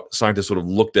talked about scientists sort of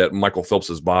looked at Michael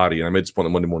Phelps's body, and I made this point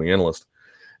in the Monday Morning Analyst,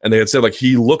 and they had said like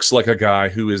he looks like a guy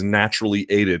who is naturally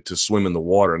aided to swim in the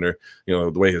water, and you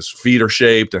know, the way his feet are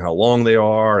shaped and how long they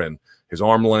are, and his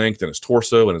arm length and his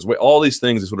torso and his weight, all these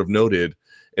things they sort of noted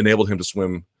enabled him to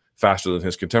swim faster than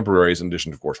his contemporaries, in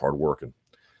addition to, of course, hard work and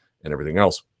everything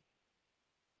else.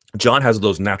 Jon has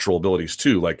those natural abilities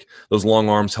too, like those long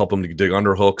arms help him to dig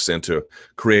underhooks and to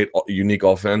create unique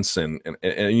offense, and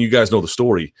you guys know the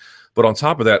story. But on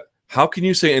top of that, how can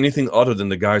you say anything other than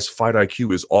the guy's fight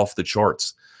IQ is off the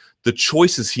charts? The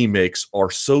choices he makes are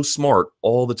so smart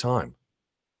all the time.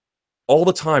 All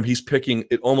the time he's picking,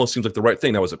 it almost seems like the right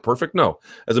thing. Now, is it perfect? No.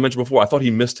 As I mentioned before, I thought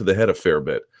he missed to the head a fair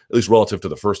bit, at least relative to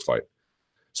the first fight.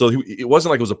 So it wasn't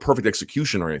like it was a perfect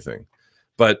execution or anything,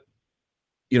 but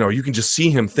you know, you can just see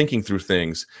him thinking through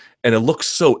things, and it looks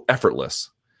so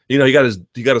effortless. You know, he got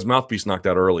his mouthpiece knocked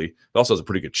out early. He also has a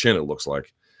pretty good chin, it looks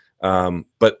like.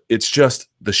 But it's just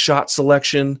the shot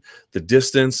selection, the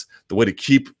distance, the way to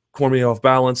keep Cormier off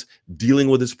balance, dealing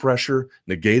with his pressure,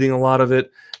 negating a lot of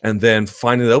it, and then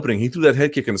finding the opening. He threw that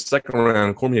head kick in the second round,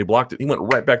 and Cormier blocked it. He went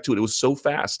right back to it. It was so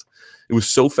fast. It was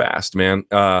so fast, man.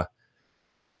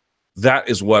 That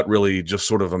is what really just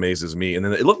sort of amazes me. And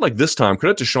then it looked like this time,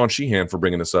 credit to Sean Sheehan for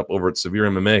bringing this up over at Severe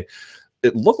MMA,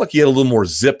 it looked like he had a little more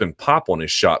zip and pop on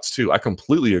his shots too. I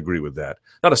completely agree with that.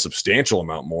 Not a substantial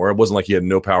amount more. It wasn't like he had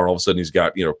no power and all of a sudden he's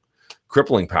got, you know,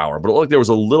 crippling power, but it looked like there was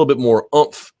a little bit more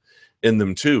oomph in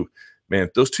them too. Man,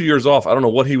 those 2 years off, I don't know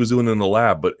what he was doing in the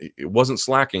lab, but it wasn't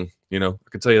slacking, you know, I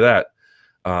can tell you that.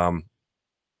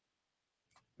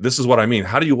 This is what I mean.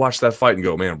 How do you watch that fight and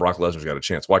go, man, Brock Lesnar's got a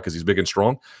chance? Why? Because he's big and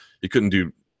strong? He couldn't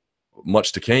do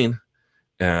much to Kane.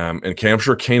 And I'm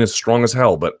sure Kane is strong as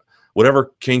hell, but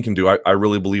whatever Kane can do, I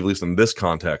really believe, at least in this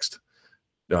context,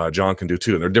 Jon can do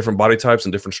too. And they're different body types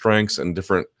and different strengths and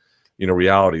different, you know,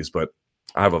 realities. But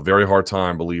I have a very hard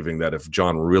time believing that if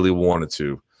Jon really wanted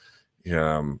to,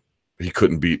 he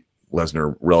couldn't beat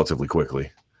Lesnar relatively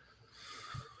quickly.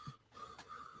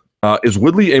 Is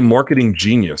Woodley a marketing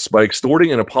genius by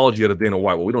extorting an apology out of Dana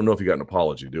White? Well, we don't know if he got an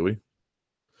apology, do we?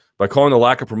 By calling the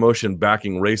lack of promotion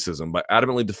backing racism, by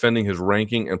adamantly defending his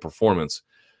ranking and performance.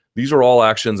 These are all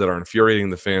actions that are infuriating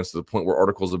the fans to the point where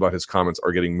articles about his comments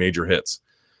are getting major hits.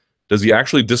 Does he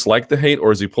actually dislike the hate,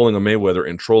 or is he pulling a Mayweather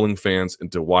and trolling fans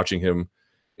into watching him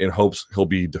in hopes he'll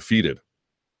be defeated?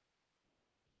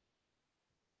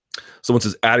 Someone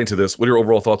says, adding to this, what are your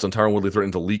overall thoughts on Tyron Woodley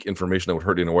threatening to leak information that would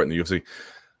hurt Dana White in the UFC?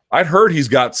 I'd heard he's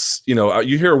got,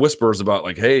 you hear whispers about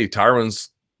like, hey, Tyron's,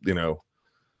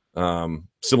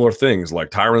 similar things. Like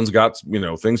Tyron's got,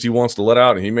 things he wants to let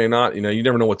out and he may not. You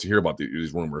never know what to hear about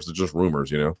these rumors. It's just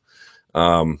rumors, and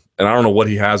I don't know what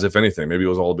he has, if anything. Maybe it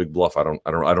was all a big bluff. I don't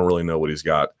really know what he's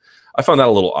got. I found that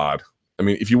a little odd. I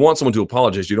mean, if you want someone to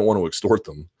apologize, you don't want to extort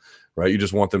them, right? You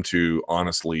just want them to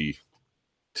honestly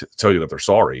tell you that they're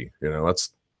sorry.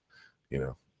 That's, I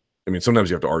mean, sometimes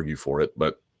you have to argue for it,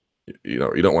 but you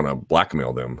don't want to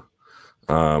blackmail them.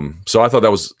 So I thought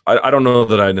that was, I don't know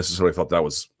that I necessarily thought that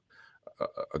was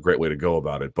a great way to go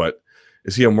about it, but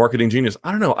is he a marketing genius?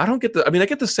 I don't know. I get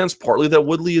the sense partly that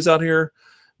Woodley is out here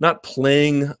not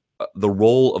playing the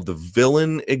role of the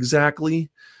villain exactly,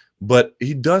 but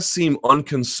he does seem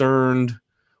unconcerned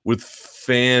with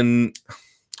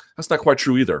that's not quite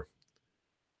true either.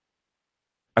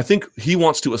 I think he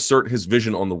wants to assert his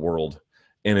vision on the world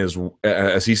and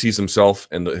as he sees himself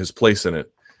and his place in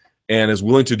it, and is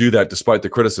willing to do that despite the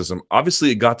criticism.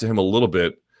 Obviously, it got to him a little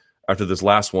bit after this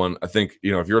last one. I think,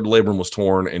 if your labrum was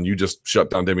torn and you just shut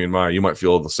down Demian Maia, you might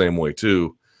feel the same way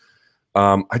too.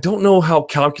 I don't know how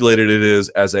calculated it is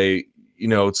as it's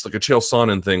like a Chael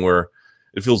Sonnen thing where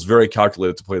it feels very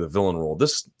calculated to play the villain role.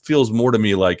 This feels more to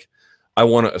me like I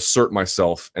want to assert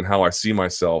myself and how I see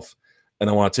myself, and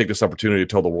I want to take this opportunity to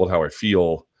tell the world how I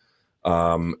feel,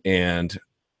 and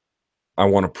I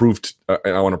want to prove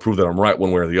that I'm right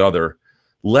one way or the other,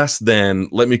 less than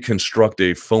let me construct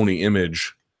a phony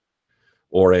image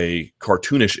or a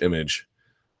cartoonish image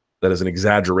that is an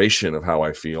exaggeration of how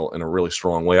I feel in a really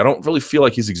strong way. I don't really feel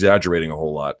like he's exaggerating a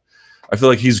whole lot. I feel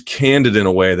like he's candid in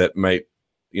a way that might,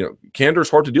 candor is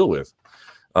hard to deal with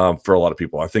for a lot of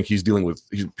people. I think he's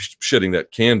shedding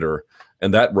that candor,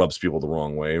 and that rubs people the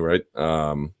wrong way, right?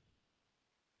 And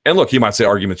look, he might say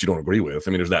arguments you don't agree with. I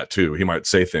mean, there's that too. He might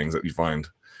say things that you find,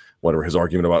 whatever his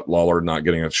argument about Lawler not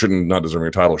deserving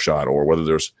a title shot, or whether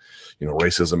there's,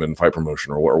 racism in fight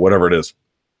promotion or whatever it is.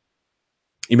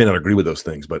 He may not agree with those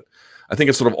things, but I think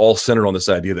it's sort of all centered on this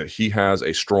idea that he has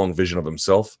a strong vision of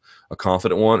himself, a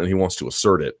confident one, and he wants to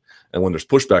assert it. And when there's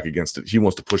pushback against it, he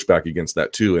wants to push back against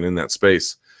that too. And in that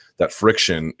space, that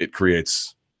friction, it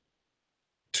creates,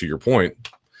 to your point,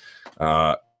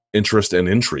 interest and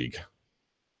intrigue.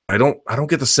 I don't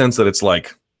get the sense that it's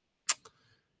like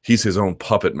he's his own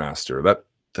puppet master. That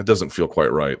doesn't feel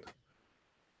quite right.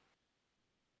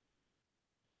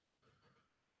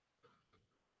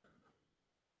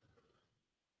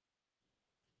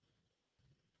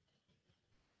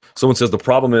 Someone says the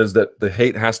problem is that the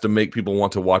hate has to make people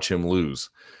want to watch him lose.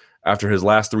 After his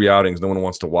last 3 outings, no one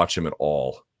wants to watch him at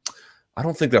all. I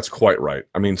don't think that's quite right.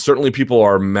 I mean, certainly people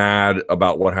are mad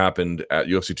about what happened at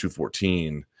UFC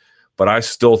 214, but I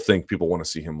still think people want to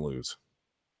see him lose.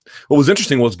 What was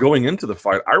interesting was going into the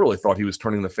fight, I really thought he was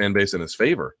turning the fan base in his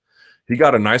favor. He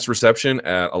got a nice reception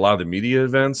at a lot of the media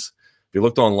events. If you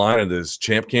looked online at his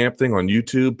Champ Camp thing on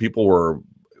YouTube, people were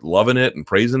loving it and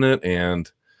praising it, and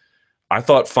I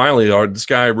thought finally this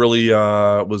guy really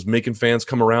was making fans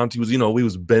come around. He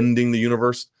was bending the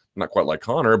universe, not quite like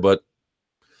Conor, but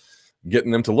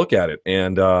getting them to look at it.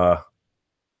 And that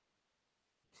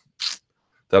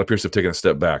appears to have taken a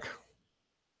step back.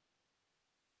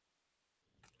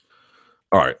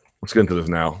 All right, let's get into this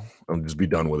now. I'll just be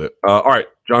done with it. All right,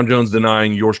 Jon Jones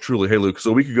denying yours truly. Hey, Luke,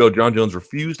 so a week ago, Jon Jones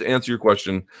refused to answer your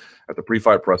question at the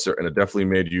pre-fight presser, and it definitely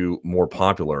made you more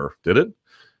popular. Did it?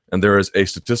 And there is a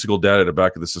statistical data to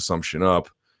back this assumption up.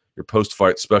 Your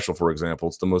post-fight special, for example,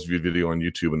 it's the most viewed video on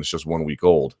YouTube, and it's just 1 week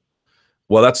old.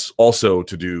 Well, that's also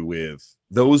to do with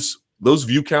those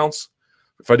view counts.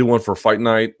 If I do one for a fight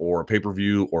night or a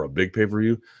pay-per-view or a big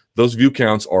pay-per-view, those view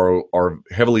counts are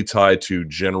heavily tied to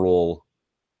general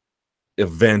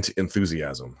event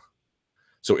enthusiasm.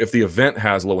 So if the event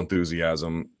has low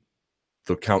enthusiasm,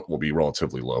 the count will be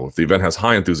relatively low. If the event has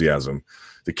high enthusiasm,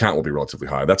 the count will be relatively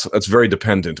high. That's very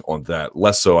dependent on that.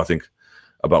 Less so, I think,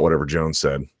 about whatever Jones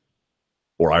said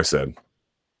or I said.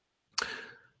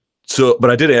 So, but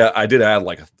I did add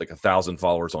like 1,000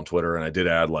 followers on Twitter, and I did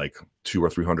add like 200 or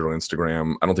 300 on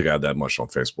Instagram. I don't think I had that much on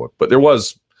Facebook, but there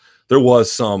was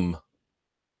some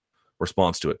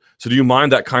response to it. So do you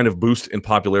mind that kind of boost in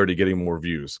popularity getting more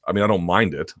views? I mean, I don't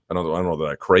mind it. I don't know that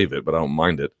I crave it, but I don't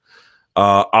mind it.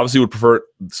 Obviously would prefer it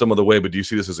some other way, but do you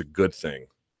see this as a good thing?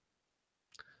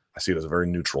 I see it as a very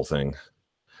neutral thing.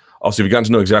 Also, you've gotten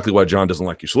to know exactly why Jon doesn't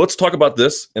like you. So let's talk about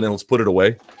this, and then let's put it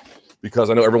away, because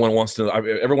I know everyone wants to.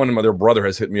 Everyone and their brother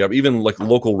has hit me up. Even like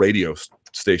local radio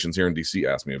stations here in DC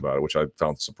asked me about it, which I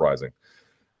found surprising.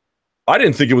 I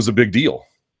didn't think it was a big deal,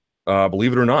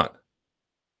 believe it or not.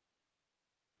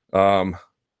 What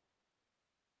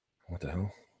the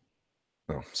hell?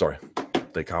 Oh, sorry.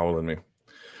 They coddled me.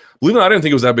 Believe it or not, I didn't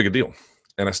think it was that big a deal,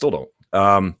 and I still don't.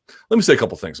 Let me say a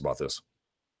couple things about this.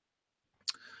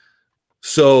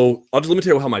 So let me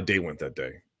tell you how my day went that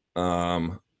day.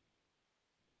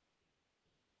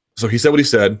 So he said what he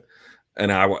said,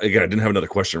 and I didn't have another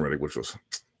question ready, which was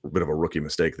a bit of a rookie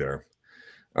mistake there.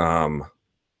 But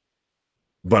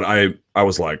I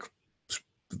was like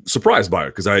surprised by it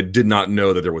because I did not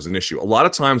know that there was an issue. A lot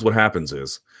of times what happens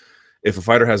is if a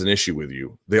fighter has an issue with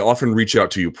you, they often reach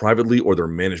out to you privately, or their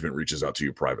management reaches out to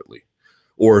you privately.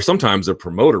 Or sometimes their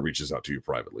promoter reaches out to you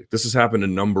privately. This has happened a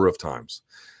number of times.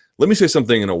 Let me say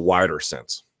something in a wider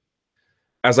sense.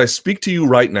 As I speak to you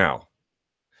right now,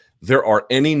 there are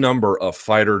any number of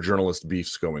fighter-journalist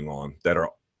beefs going on that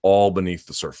are all beneath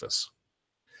the surface.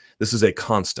 This is a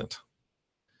constant.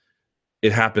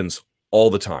 It happens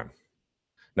all the time.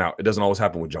 Now, it doesn't always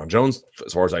happen with Jon Jones,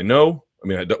 as far as I know. I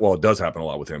mean, it does happen a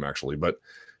lot with him, actually, but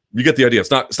you get the idea.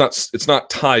 It's not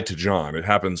tied to Jon. It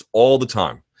happens all the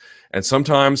time. And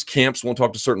sometimes camps won't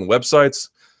talk to certain websites.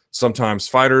 Sometimes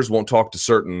fighters won't talk to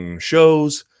certain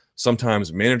shows.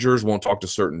 Sometimes managers won't talk to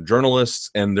certain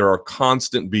journalists. And there are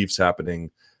constant beefs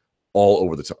happening all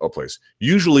over the place.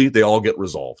 Usually, they all get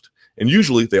resolved. And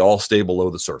usually, they all stay below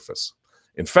the surface.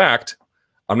 In fact,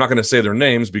 I'm not going to say their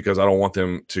names because I don't want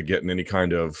them to get in any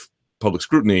kind of public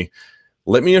scrutiny.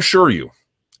 Let me assure you,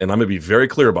 and I'm going to be very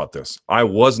clear about this, I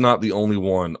was not the only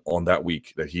one on that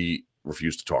week that he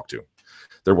refused to talk to.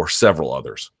 There were several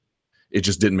others. It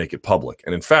just didn't make it public.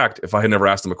 And in fact, if I had never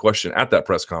asked him a question at that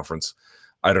press conference,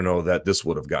 I don't know that this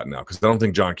would have gotten out, because I don't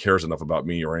think Jon cares enough about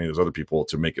me or any of those other people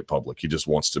to make it public. He just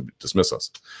wants to dismiss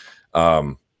us.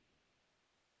 But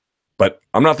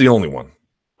I'm not the only one.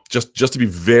 Just to be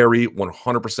very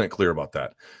 100% clear about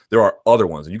that. There are other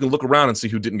ones. And you can look around and see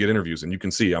who didn't get interviews, and you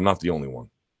can see I'm not the only one.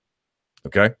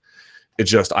 Okay? It's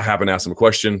just I happened to ask him a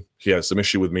question. He has some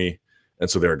issue with me, and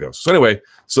so there it goes. So anyway,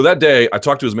 so that day, I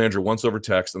talked to his manager once over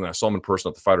text, and then I saw him in person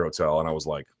at the Fighter Hotel, and I was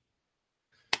like,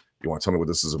 you want to tell me what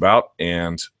this is about?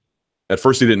 And at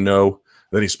first he didn't know.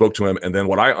 Then he spoke to him, and then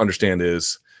what I understand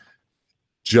is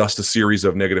just a series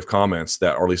of negative comments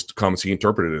that, or at least comments he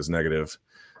interpreted as negative,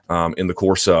 in the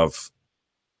course of,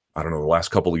 I don't know, the last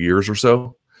couple of years or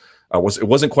so. It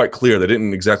wasn't quite clear. They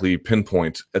didn't exactly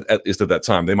pinpoint at least at that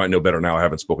time. They might know better now. I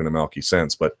haven't spoken to Malky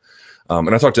since, but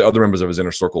and I talked to other members of his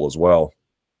inner circle as well,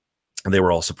 and they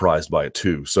were all surprised by it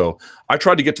too. So I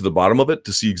tried to get to the bottom of it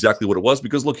to see exactly what it was,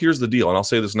 because look, here's the deal, and I'll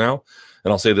say this now,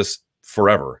 and I'll say this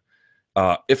forever.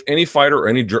 If any fighter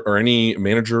or any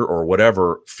manager or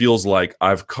whatever feels like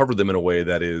I've covered them in a way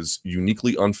that is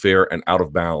uniquely unfair and out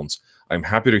of bounds, I'm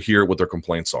happy to hear what their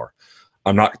complaints are.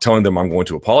 I'm not telling them I'm going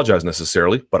to apologize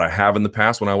necessarily, but I have in the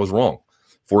past when I was wrong.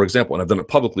 For example, and I've done it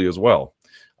publicly as well.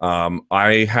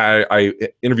 I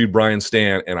interviewed Brian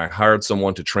Stan, and I hired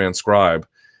someone to transcribe,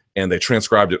 and they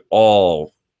transcribed it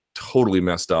all totally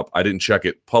messed up. I didn't check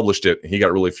it, published it, and he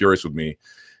got really furious with me.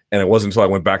 And it wasn't until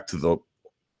I went back to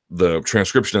the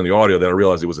transcription and the audio that I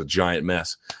realized it was a giant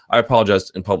mess. I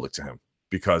apologized in public to him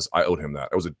because I owed him that.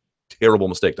 It was a terrible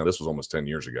mistake. Now, this was almost 10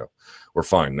 years ago. We're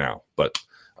fine now, but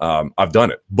I've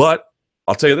done it. But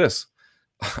I'll tell you this.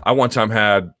 I one time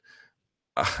had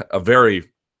a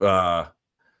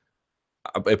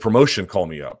promotion call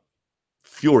me up,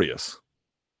 furious.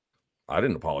 I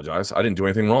didn't apologize. I didn't do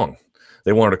anything wrong.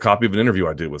 They wanted a copy of an interview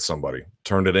I did with somebody.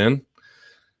 Turned it in.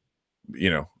 You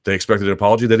know, they expected an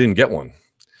apology. They didn't get one.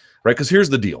 Right? Because here's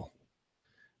the deal.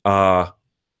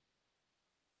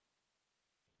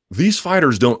 These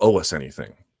fighters don't owe us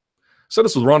anything. I said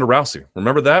this with Ronda Rousey.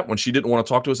 Remember that? When she didn't want to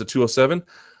talk to us at 207?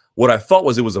 What I thought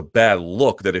was it was a bad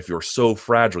look that if you're so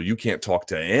fragile, you can't talk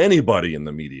to anybody in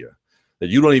the media, that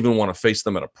you don't even want to face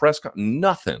them at a press conference.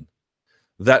 Nothing.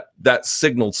 That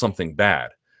signaled something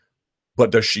bad.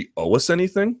 But does she owe us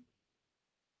anything?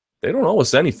 They don't owe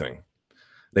us anything.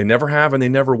 They never have, and they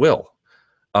never will.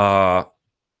 And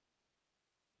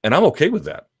I'm okay with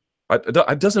that.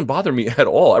 It doesn't bother me at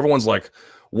all. Everyone's like,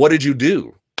 what did you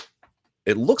do?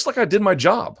 It looks like I did my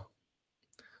job.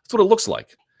 That's what it looks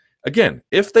like. Again,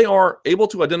 if they are able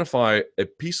to identify a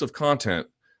piece of content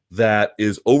that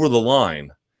is over the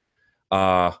line,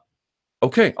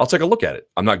 okay, I'll take a look at it.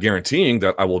 I'm not guaranteeing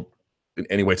that I will in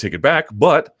any way take it back,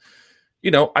 but, you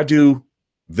know, I do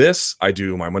this. I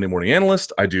do my Monday Morning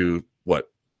Analyst. I do,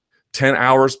 10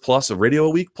 hours plus of radio a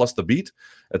week, plus the beat.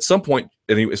 At some point,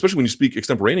 and especially when you speak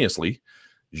extemporaneously,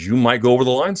 you might go over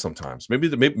the line sometimes. Maybe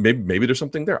there's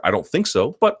something there. I don't think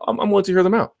so, but I'm willing to hear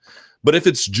them out. But if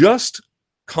it's just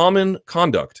common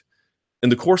conduct in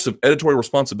the course of editorial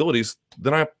responsibilities,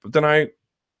 then I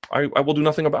will do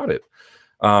nothing about it.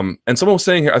 And someone was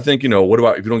saying here, I think, what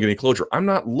about if you don't get any closure? I'm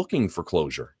not looking for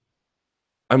closure.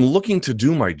 I'm looking to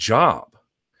do my job.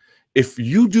 If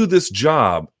you do this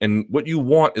job and what you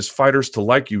want is fighters to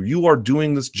like you, you are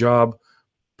doing this job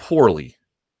poorly.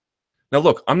 Now,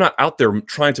 look, I'm not out there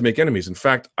trying to make enemies. In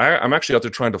fact, I'm actually out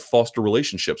there trying to foster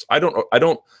relationships. I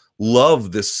don't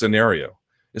love this scenario.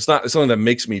 It's not something that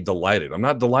makes me delighted. I'm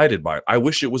not delighted by it. I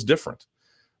wish it was different.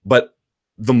 But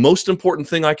the most important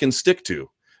thing I can stick to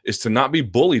is to not be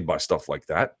bullied by stuff like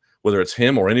that, whether it's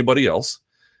him or anybody else.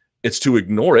 It's to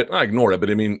ignore it. Not ignore it, but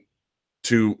I mean,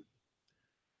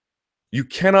 you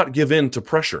cannot give in to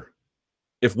pressure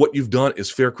if what you've done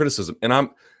is fair criticism. And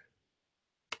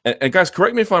guys,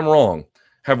 correct me if I'm wrong.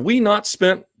 Have we not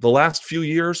spent the last few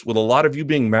years with a lot of you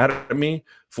being mad at me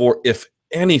for, if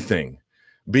anything,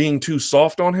 being too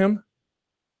soft on him?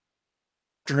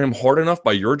 After him hard enough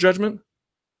by your judgment?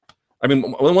 I mean,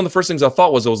 one of the first things I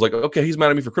thought was, I was like, okay, he's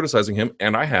mad at me for criticizing him,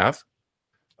 and I have.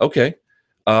 Okay.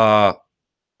 But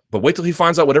wait till he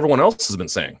finds out what everyone else has been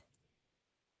saying.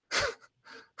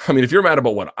 I mean, if you're mad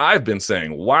about what I've been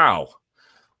saying, wow,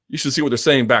 you should see what they're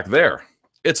saying back there.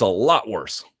 It's a lot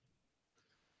worse.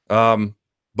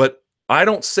 But I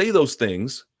don't say those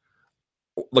things.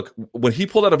 Look, when he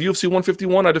pulled out of UFC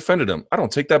 151, I defended him. I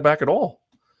don't take that back at all.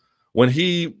 When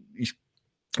it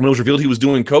was revealed he was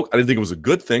doing coke, I didn't think it was a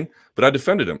good thing, but I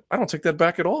defended him. I don't take that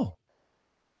back at all.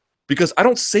 Because I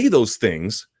don't say those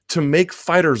things to make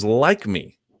fighters like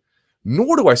me,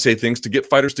 nor do I say things to get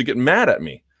fighters to get mad at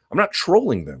me. I'm not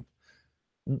trolling them.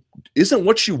 Isn't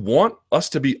what you want us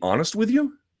to be honest with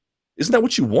you? Isn't that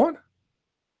what you want?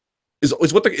 Is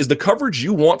the coverage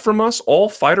you want from us all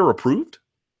fighter approved?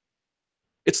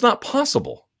 It's not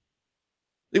possible.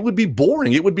 It would be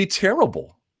boring. It would be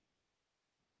terrible.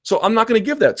 So I'm not going to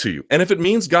give that to you. And if it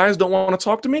means guys don't want to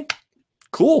talk to me,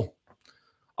 cool.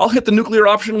 I'll hit the nuclear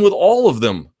option with all of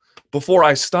them before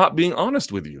I stop being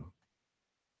honest with you.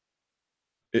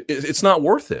 It's not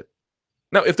worth it.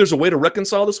 Now, if there's a way to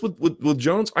reconcile this with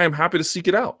Jones, I am happy to seek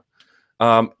it out.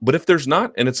 But if there's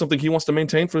not, and it's something he wants to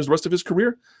maintain for the rest of his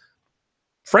career,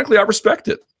 frankly, I respect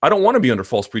it. I don't want to be under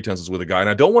false pretenses with a guy, and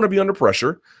I don't want to be under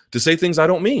pressure to say things I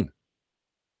don't mean.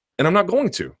 And I'm not going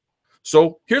to.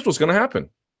 So here's what's going to happen.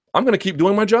 I'm going to keep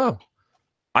doing my job.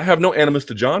 I have no animus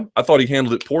to Jon. I thought he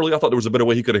handled it poorly. I thought there was a better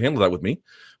way he could have handled that with me,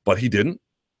 but he didn't.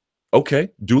 Okay,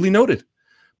 duly noted.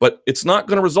 But it's not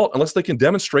going to result unless they can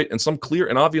demonstrate in some clear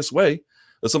and obvious way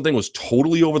that something was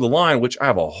totally over the line, which I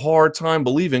have a hard time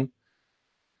believing.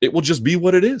 It will just be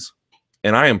what it is.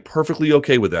 And I am perfectly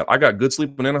okay with that. I got good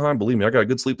sleep in Anaheim. Believe me, I got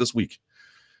good sleep this week,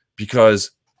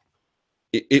 because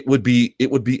it would be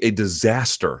a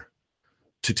disaster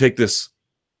to take this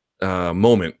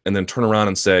moment and then turn around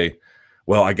and say,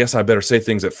 well, I guess I better say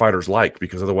things that fighters like,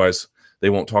 because otherwise they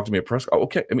won't talk to me at press.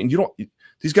 Okay. I mean,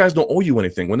 these guys don't owe you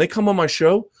anything. When they come on my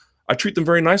show, I treat them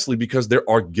very nicely because they're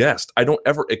our guest. I don't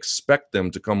ever expect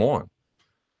them to come on.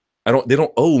 They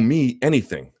don't owe me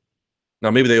anything. Now,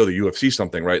 maybe they owe the UFC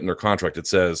something, right? In their contract, it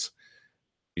says,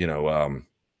 you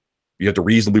have to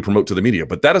reasonably promote to the media,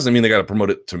 but that doesn't mean they got to promote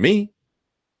it to me.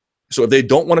 So if they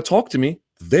don't want to talk to me,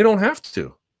 they don't have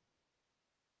to.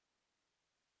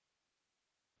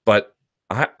 But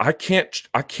I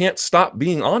can't stop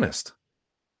being honest,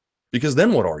 because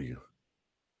then what are you?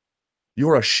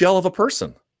 You're a shell of a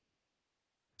person.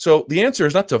 So the answer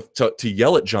is not to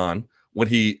yell at Jon when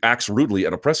he acts rudely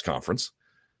at a press conference.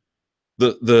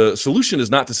 The solution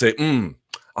is not to say, I'm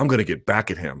going to get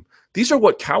back at him. These are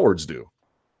what cowards do.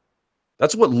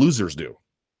 That's what losers do.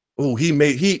 Oh,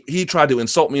 he tried to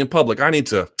insult me in public. I need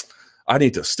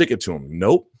to stick it to him.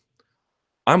 Nope.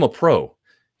 I'm a pro.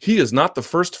 He is not the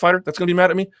first fighter that's going to be mad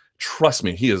at me. Trust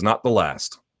me, he is not the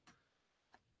last.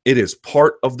 It is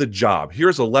part of the job.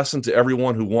 Here's a lesson to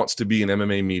everyone who wants to be in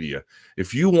MMA media.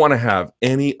 If you want to have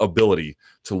any ability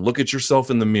to look at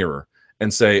yourself in the mirror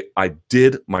and say, I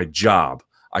did my job,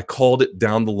 I called it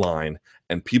down the line,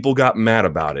 and people got mad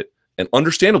about it, and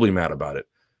understandably mad about it,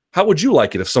 how would you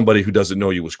like it if somebody who doesn't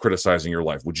know you was criticizing your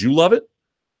life? Would you love it?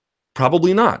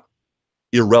 Probably not.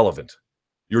 Irrelevant.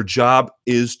 Your job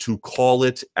is to call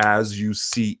it as you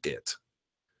see it.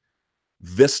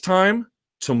 This time,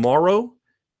 tomorrow,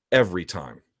 every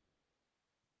time.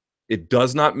 It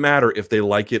does not matter if they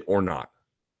like it or not.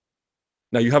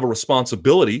 Now, you have a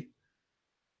responsibility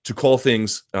to call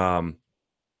things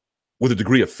with a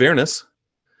degree of fairness.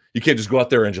 You can't just go out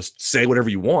there and just say whatever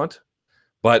you want.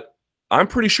 But I'm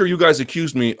pretty sure you guys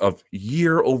accused me of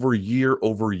year over year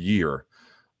over year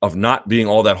of not being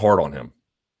all that hard on him,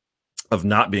 of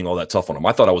not being all that tough on him.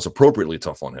 I thought I was appropriately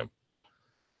tough on him.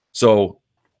 So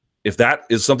if that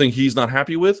is something he's not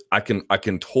happy with, I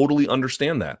can totally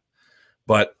understand that.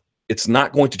 but it's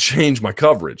not going to change my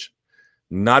coverage,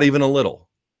 not even a little.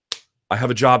 I have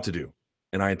a job to do,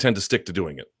 and I intend to stick to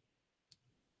doing it.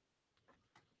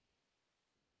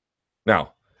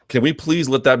 Now, can we please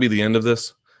let that be the end of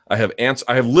this? I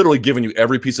have literally given you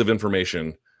every piece of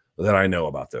information that I know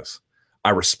about this. I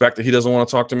respect that he doesn't want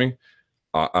to talk to me,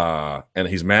 and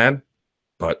he's mad,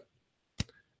 but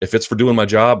if it's for doing my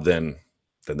job, then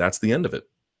that's the end of it,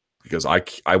 because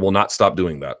I will not stop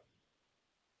doing that.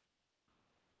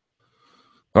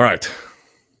 All right.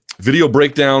 Video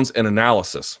breakdowns and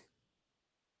analysis.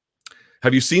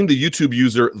 Have you seen the YouTube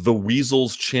user The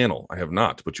Weasel's channel? I have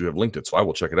not, but you have linked it, so I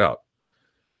will check it out.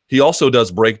 He also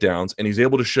does breakdowns, and he's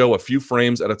able to show a few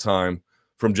frames at a time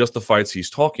from just the fights he's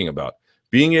talking about.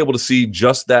 Being able to see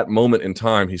just that moment in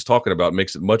time he's talking about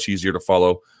makes it much easier to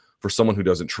follow for someone who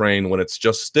doesn't train. When it's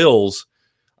just stills,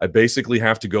 I basically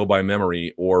have to go by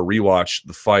memory or rewatch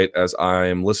the fight as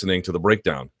I'm listening to the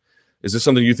breakdown. Is this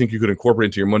something you think you could incorporate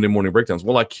into your Monday morning breakdowns?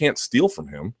 Well, I can't steal from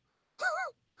him.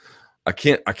 I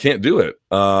can't do it.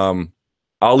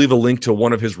 I'll leave a link to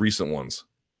one of his recent ones.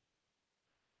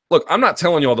 Look, I'm not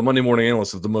telling you all the Monday Morning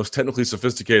Analyst is the most technically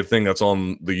sophisticated thing that's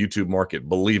on the YouTube market.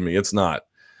 Believe me, it's not.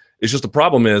 It's just the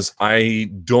problem is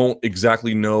I don't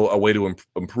exactly know a way to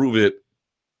improve it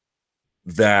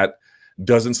that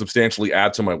doesn't substantially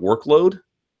add to my workload,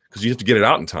 because you have to get it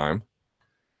out in time,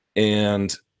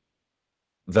 and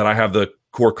that I have the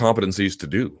core competencies to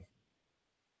do.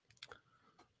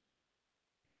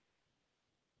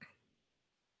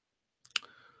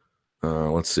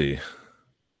 Let's see.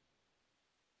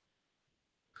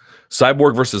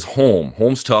 Cyborg versus Holm.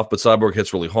 Holm's tough, but Cyborg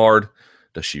hits really hard.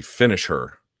 Does she finish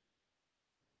her?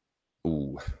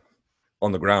 Ooh.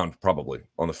 On the ground, probably.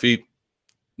 On the feet,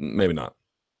 maybe not.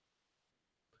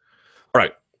 All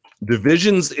right.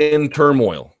 Divisions in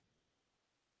turmoil.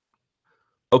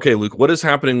 Okay, Luke, what is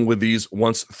happening with these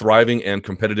once thriving and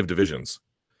competitive divisions?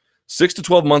 6 to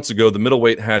 12 months ago, the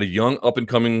middleweight had young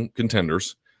up-and-coming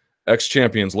contenders,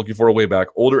 ex-champions looking for a way back,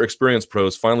 older experienced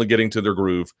pros finally getting to their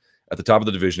groove at the top of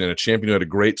the division, and a champion who had a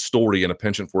great story and a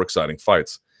penchant for exciting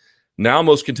fights. Now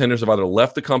most contenders have either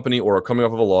left the company or are coming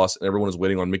off of a loss, and everyone is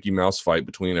waiting on Mickey Mouse fight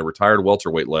between a retired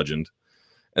welterweight legend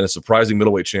and a surprising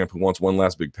middleweight champ who wants one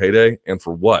last big payday. And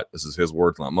for what? This is his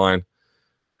words, not mine.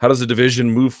 How does the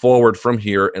division move forward from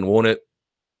here, and won't it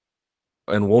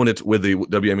with the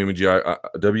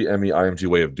WME-IMG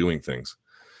way of doing things?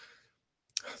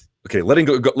 Okay, letting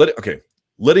go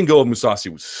of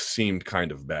Mousasi seemed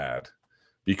kind of bad,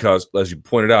 because, as you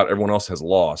pointed out, everyone else has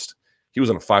lost. He was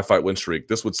on a 5-fight win streak.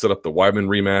 This would set up the Weidman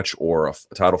rematch or a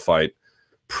title fight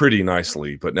pretty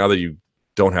nicely. But now that you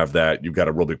don't have that, you've got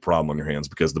a real big problem on your hands,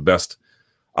 because the best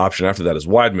option after that is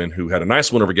Weidman, who had a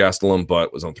nice win over Gastelum,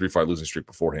 but was on a 3-fight losing streak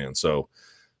beforehand. So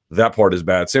that part is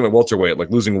bad. Same at welterweight, like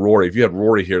losing Rory. If you had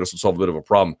Rory here, this would solve a bit of a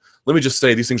problem. Let me just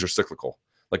say, these things are cyclical.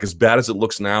 Like, as bad as it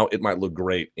looks now, it might look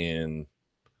great in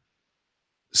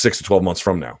 6 to 12 months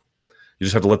from now. You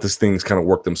just have to let these things kind of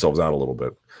work themselves out a little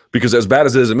bit. Because as bad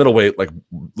as it is at middleweight, like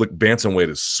bantamweight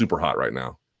is super hot right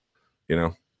now. You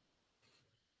know?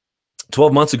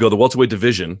 12 months ago, the welterweight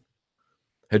division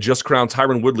had just crowned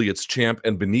Tyron Woodley its champ,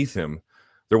 and beneath him,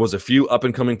 there was a few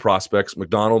up-and-coming prospects,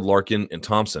 McDonald, Larkin, and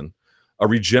Thompson, a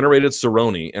regenerated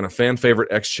Cerrone, and a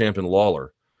fan-favorite ex-champion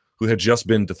Lawler, who had just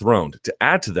been dethroned. To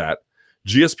add to that,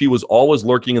 GSP was always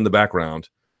lurking in the background.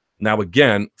 Now,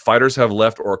 again, fighters have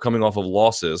left or are coming off of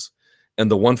losses,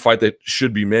 and the one fight that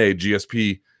should be made,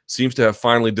 GSP, seems to have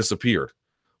finally disappeared.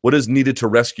 What is needed to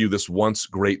rescue this once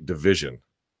great division?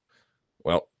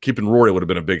 Well, keeping Rory would have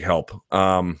been a big help.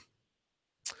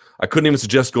 I couldn't even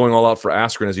suggest going all out for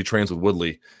Askren as he trains with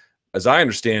Woodley. As I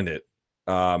understand it,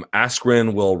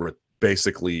 Askren will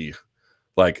basically,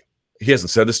 like, he hasn't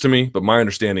said this to me, but my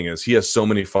understanding is he has so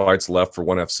many fights left for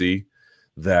ONE FC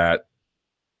that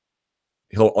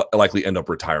he'll likely end up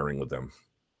retiring with them,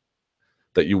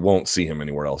 that you won't see him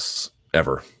anywhere else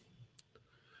ever.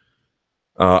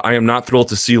 I am not thrilled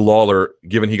to see Lawler,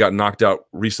 given he got knocked out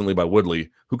recently by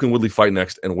Woodley. Who can Woodley fight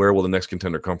next, and where will the next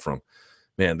contender come from?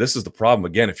 Man, this is the problem.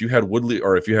 Again, if you had Woodley,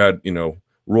 or if you had,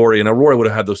 Rory, and Rory would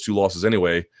have had those 2 losses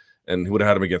anyway, and he would have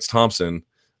had him against Thompson,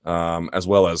 as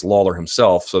well as Lawler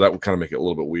himself, so that would kind of make it a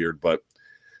little bit weird, but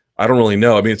I don't really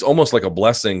know. I mean, it's almost like a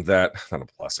blessing that, not a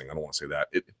blessing, I don't want to say that.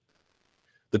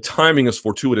 The timing is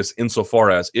fortuitous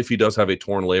insofar as if he does have a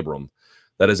torn labrum,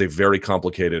 that is a very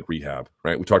complicated rehab,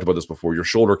 right? We talked about this before. Your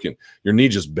knee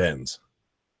just bends.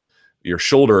 Your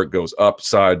shoulder goes up,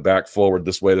 side, back, forward,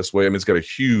 this way. I mean, it's got a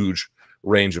huge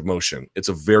range of motion. It's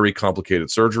a very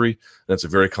complicated surgery, and it's a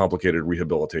very complicated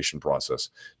rehabilitation process.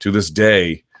 To this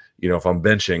day, if I'm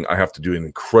benching, I have to do an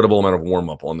incredible amount of warm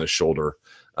up on this shoulder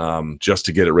just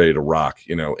to get it ready to rock,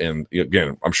 and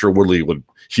again, I'm sure Woodley would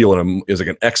heal is like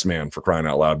an X-Man for crying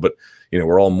out loud, but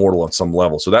we're all mortal on some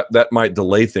level. So that might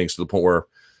delay things to the point where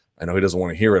I know he doesn't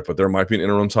want to hear it, but there might be an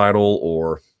interim title,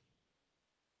 or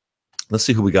let's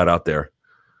see who we got out there.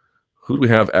 Who do we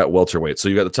have at welterweight? So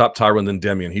you got the top Tyron, then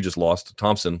Demian. He just lost.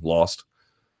 Thompson lost.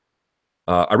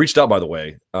 I reached out, by the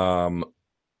way. My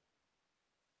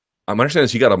understanding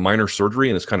is he got a minor surgery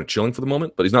and is kind of chilling for the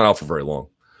moment, but he's not out for very long.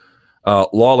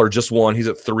 Lawler just won. He's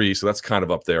at 3, so that's kind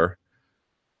of up there.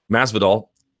 Masvidal,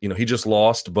 he just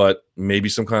lost, but maybe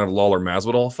some kind of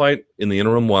Lawler-Masvidal fight in the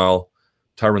interim while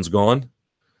Tyron's gone.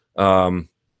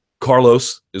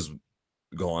 Carlos is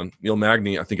gone. Neil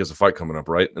Magny, I think, has a fight coming up,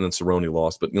 right? And then Cerrone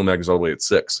lost, but Neil Magny's all the way at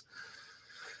 6.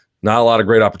 Not a lot of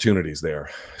great opportunities there.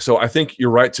 So I think you're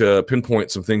right to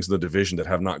pinpoint some things in the division that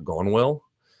have not gone well.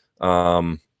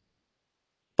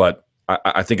 But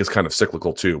I think it's kind of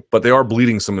cyclical too. But they are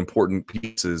bleeding some important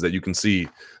pieces that you can see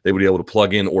they would be able to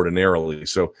plug in ordinarily.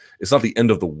 So it's not the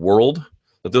end of the world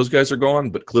that those guys are gone,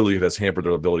 but clearly it has hampered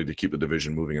their ability to keep the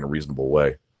division moving in a reasonable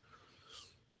way.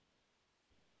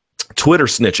 Twitter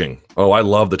snitching. Oh, I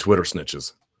love the Twitter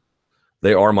snitches.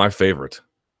 They are my favorite.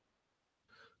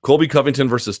 Colby Covington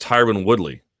versus Tyron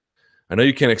Woodley. I know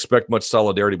you can't expect much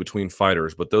solidarity between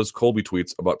fighters, but those Colby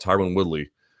tweets about Tyron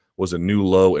Woodley was a new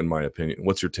low, in my opinion.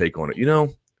 What's your take on it?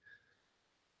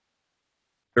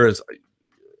 There is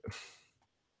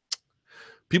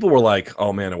people were like,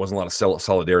 "Oh man, there wasn't a lot of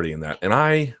solidarity in that," and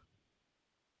I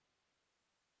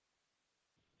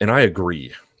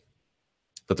agree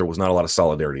that there was not a lot of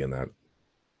solidarity in that.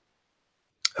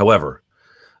 However,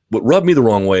 what rubbed me the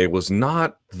wrong way was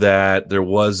not that there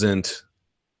wasn't,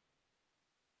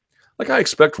 like, I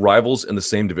expect rivals in the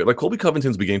same division. Like, Colby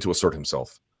Covington's beginning to assert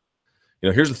himself.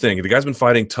 Here's the thing. The guy's been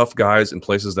fighting tough guys in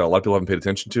places that a lot of people haven't paid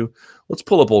attention to. Let's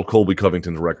pull up old Colby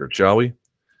Covington's record, shall we?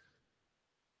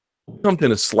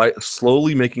 Covington is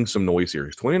slowly making some noise here.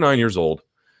 He's 29 years old,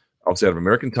 obviously out of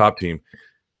American Top Team.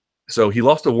 So he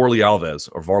lost to Varley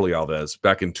Alves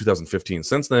back in 2015.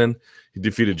 Since then, he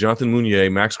defeated Jonathan Mounier,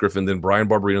 Max Griffin, then Brian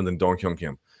Barberino, and then Dong Hyun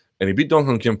Kim. And he beat Dong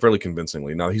Hyun Kim fairly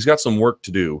convincingly. Now, he's got some work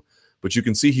to do, but you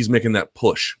can see he's making that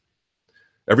push.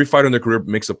 Every fighter in their career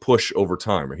makes a push over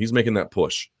time, and he's making that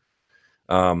push.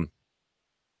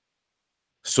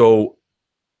 So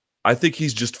I think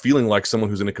he's just feeling like someone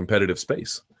who's in a competitive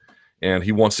space, and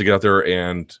he wants to get out there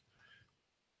and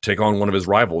take on one of his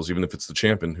rivals, even if it's the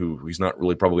champion, who he's not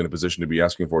really probably in a position to be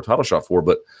asking for a title shot for.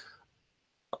 But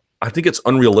I think it's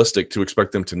unrealistic to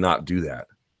expect them to not do that.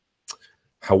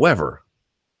 However,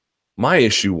 my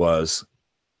issue was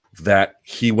that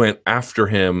he went after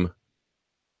him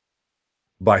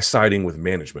by siding with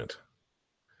management.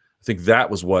 I think that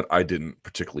was what I didn't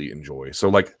particularly enjoy. So,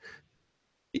 like,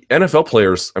 NFL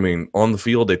players, I mean, on the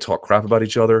field, they talk crap about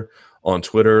each other. On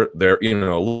Twitter, they're,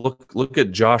 look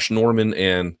at Josh Norman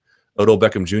and Odell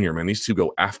Beckham Jr., man. These two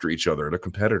go after each other. They're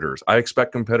competitors. I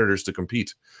expect competitors to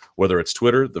compete, whether it's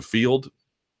Twitter, the field,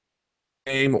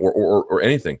 game, or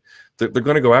anything. They're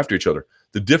going to go after each other.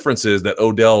 The difference is that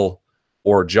Odell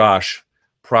or Josh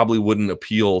probably wouldn't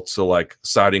appeal to, like,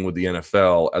 siding with the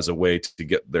NFL as a way to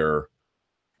get their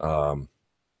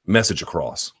message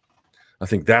across. I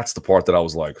think that's the part that I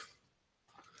was like,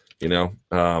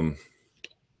 I'm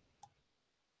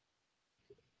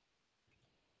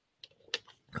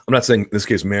not saying in this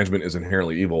case management is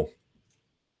inherently evil,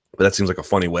 but that seems like a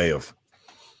funny way of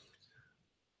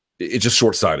it's just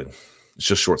short-sighted. It's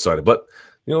just short-sighted. But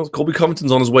Colby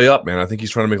Covington's on his way up, man. I think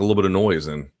he's trying to make a little bit of noise,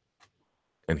 and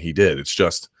he did. It's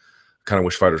just I kind of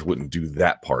wish fighters wouldn't do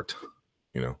that part,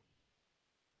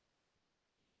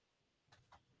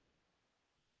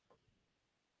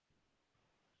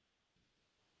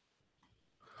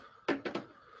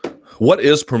 What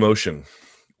is promotion?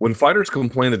 When fighters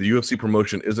complain that the UFC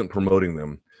promotion isn't promoting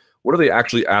them, what are they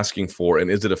actually asking for,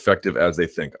 and is it effective as they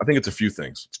think? I think it's a few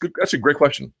things. It's good. That's a great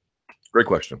question. Great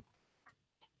question.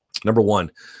 Number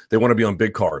one, they want to be on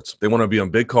big cards. They want to be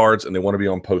on big cards, and they want to be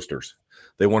on posters.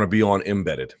 They want to be on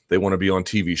Embedded. They want to be on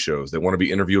TV shows. They want to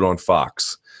be interviewed on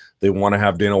Fox. They want to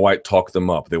have Dana White talk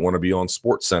them up. They want to be on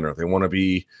SportsCenter. They want to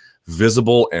be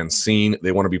visible and seen.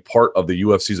 They want to be part of the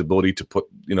UFC's ability to put,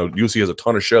 UFC has a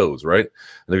ton of shows, right? And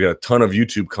they've got a ton of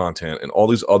YouTube content and all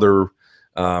these other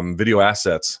video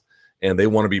assets, and they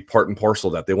want to be part and parcel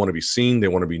of that. They want to be seen. They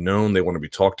want to be known. They want to be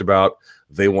talked about.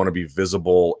 They want to be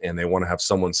visible, and they want to have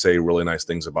someone say really nice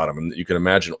things about them. And you can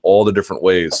imagine all the different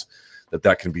ways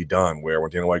that can be done, where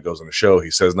when Dana White goes on the show, he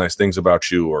says nice things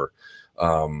about you, or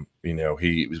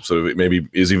he sort of maybe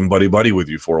is even buddy with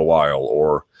you for a while,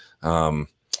 or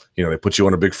You know, they put you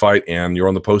on a big fight and you're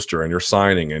on the poster and you're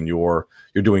signing and you're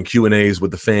doing Q&As with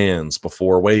the fans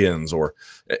before weigh-ins or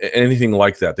anything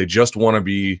like that. They just want to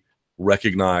be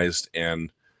recognized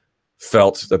and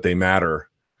felt that they matter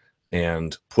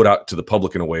and put out to the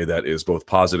public in a way that is both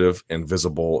positive and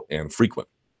visible and frequent.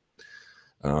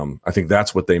 I think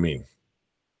that's what they mean.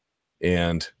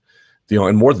 And, you know,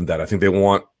 and more than that, I think they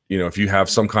want, you know, if you have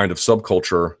some kind of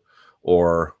subculture,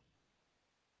 or,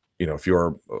 you know, if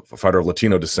you're a fighter of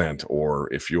Latino descent, or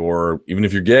even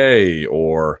if you're gay,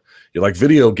 or you like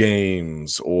video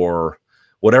games, or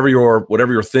whatever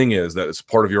your thing is that is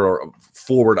part of your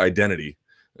forward identity.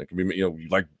 It can be, you know,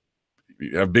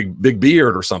 you have big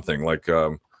beard or something, like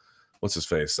what's his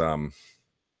face? God,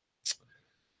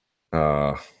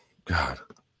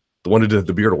 the one who did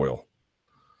the beard oil.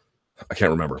 I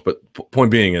can't remember, but point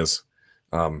being is,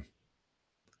 then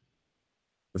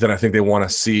I think they want to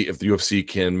see if the UFC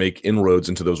can make inroads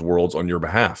into those worlds on your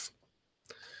behalf.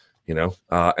 You know,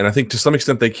 and I think to some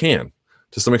extent they can.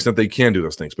 To some extent they can do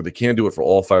those things, but they can't do it for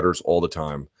all fighters all the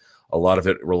time. A lot of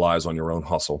it relies on your own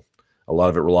hustle. A lot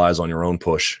of it relies on your own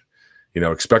push. You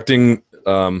know, expecting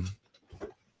we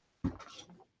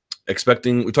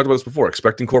talked about this before,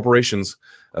 expecting corporations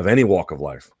of any walk of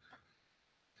life,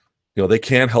 you know, they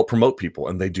can help promote people,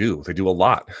 and they do a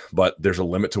lot, but there's a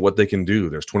limit to what they can do.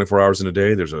 There's 24 hours in a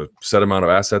day. There's a set amount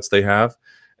of assets they have,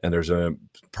 and there's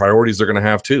priorities they're going to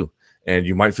have too. And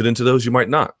you might fit into those, you might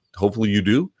not. Hopefully you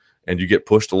do, and you get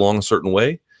pushed along a certain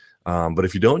way. But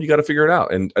if you don't, you got to figure it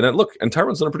out. And then look, and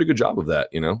Tyron's done a pretty good job of that.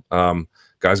 You know,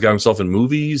 guy's got himself in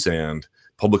movies and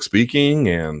public speaking,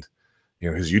 and, you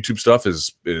know, his YouTube stuff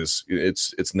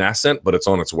it's nascent, but it's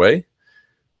on its way.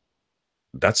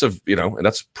 That's and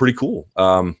that's pretty cool.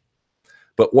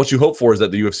 But what you hope for is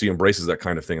that the UFC embraces that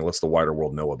kind of thing and lets the wider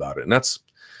world know about it. And that's,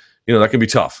 you know, that can be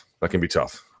tough. That can be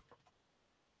tough.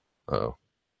 Uh-oh.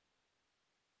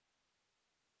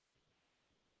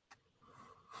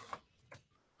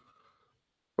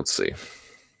 Let's see.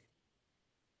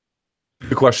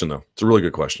 Good question, though. It's a really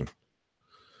good question.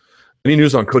 Any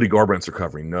news on Cody Garbrandt's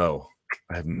recovery? No,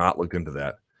 I have not looked into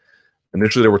that.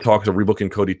 Initially, there were talks of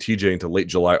rebooking Cody TJ into late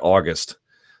July, August.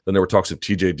 Then there were talks of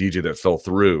TJ DJ that fell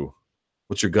through.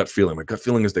 What's your gut feeling? My gut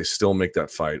feeling is they still make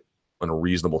that fight on a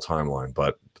reasonable timeline,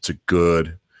 but it's a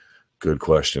good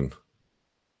question.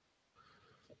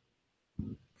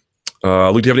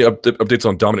 Luke, do you have any updates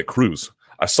on Dominic Cruz?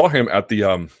 I saw him at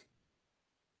the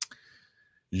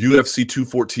UFC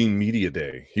 214 Media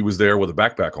Day. He was there with a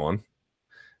backpack on,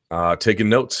 taking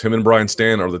notes. Him and Brian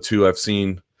Stan are the two I've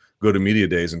seen go to media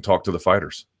days and talk to the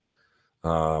fighters.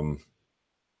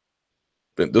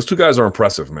 Those two guys are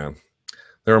impressive, man.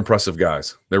 They're impressive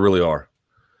guys. They really are.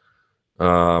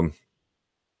 I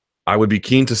would be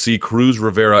keen to see Cruz,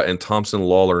 Rivera, and Thompson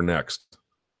Lawler next.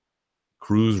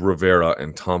 Cruz, Rivera,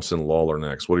 and Thompson Lawler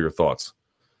next. What are your thoughts?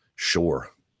 Sure.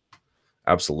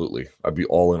 Absolutely. I'd be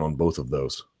all in on both of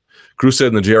those. Cruz said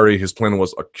in the Jerry his plan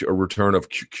was a return of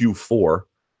Q4.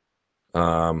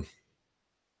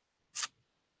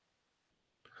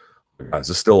 Is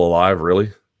this still alive,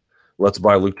 really? Let's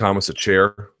buy Luke Thomas a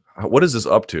chair. What is this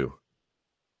up to?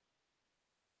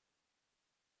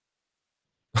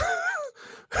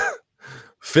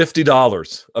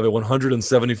 $50 of a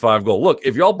 175 goal. Look,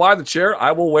 if y'all buy the chair,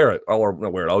 I will wear it.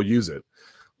 I'll use it.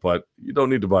 But you don't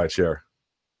need to buy a chair.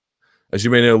 As you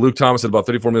may know, Luke Thomas, at about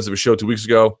 34 minutes of his show 2 weeks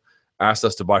ago, asked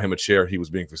us to buy him a chair. He was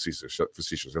being facetious.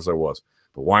 Yes, I was.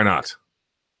 But why not?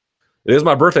 It is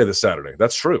my birthday this Saturday.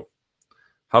 That's true.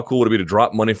 How cool would it be to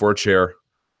drop money for a chair?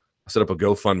 Set up a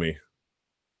GoFundMe.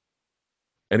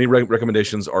 Any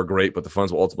recommendations are great, but the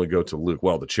funds will ultimately go to Luke.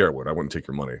 Well, the chair would. I wouldn't take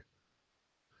your money.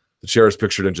 The chair is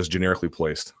pictured and just generically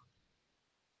placed.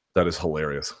 That is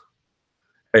hilarious.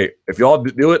 Hey, if y'all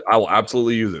do it, I will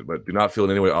absolutely use it, but do not feel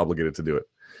in any way obligated to do it.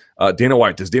 Dana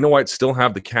White. Does Dana White still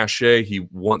have the cachet he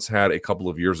once had a couple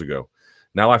of years ago?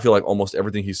 Now I feel like almost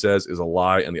everything he says is a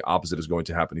lie and the opposite is going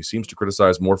to happen. He seems to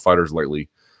criticize more fighters lately,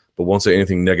 but won't say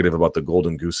anything negative about the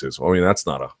Golden Gooses. Well, I mean, that's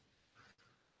not a,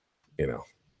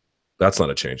 that's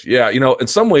not a change. Yeah, in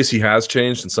some ways he has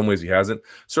changed. In some ways he hasn't.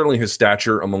 Certainly his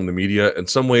stature among the media. In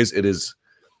some ways it's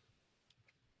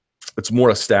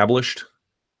more established,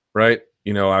 right?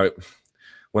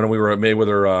 When we were at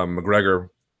Mayweather McGregor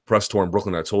press tour in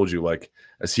Brooklyn, I told you, like,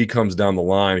 as he comes down the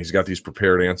line, he's got these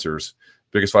prepared answers.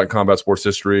 Biggest fight in combat sports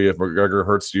history. If McGregor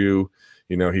hurts you,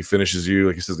 he finishes you.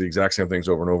 Like, he says the exact same things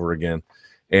over and over again.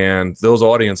 And those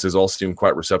audiences all seem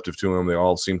quite receptive to him. They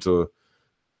all seem to,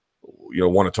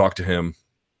 want to talk to him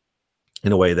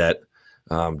in a way that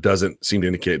doesn't seem to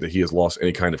indicate that he has lost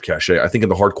any kind of cachet. I think in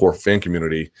the hardcore fan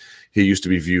community, he used to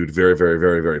be viewed very, very,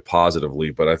 very, very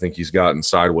positively, but I think he's gotten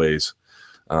sideways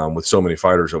with so many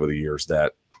fighters over the years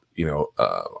that, you know,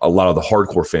 a lot of the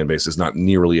hardcore fan base is not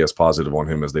nearly as positive on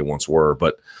him as they once were.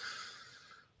 But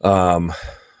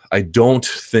I don't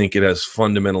think it has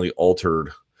fundamentally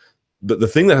altered. The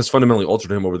thing that has fundamentally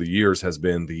altered him over the years has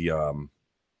been the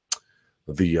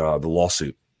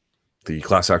lawsuit, the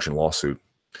class action lawsuit.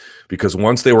 Because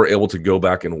once they were able to go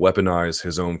back and weaponize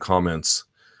his own comments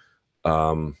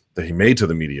that he made to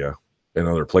the media in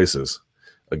other places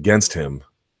against him,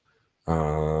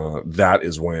 that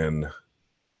is when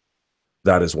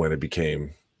it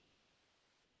became.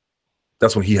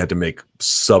 That's when he had to make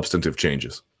substantive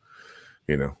changes.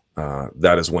 You know,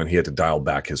 that is when he had to dial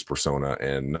back his persona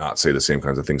and not say the same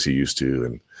kinds of things he used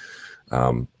to.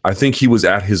 And I think he was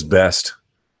at his best,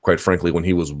 quite frankly, when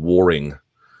he was warring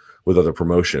with other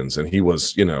promotions, and he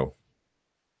was, you know,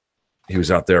 he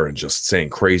was out there and just saying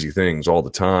crazy things all the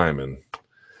time,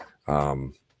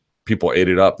 and people ate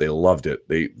it up. They loved it.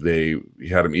 They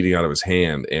had him eating out of his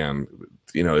hand, and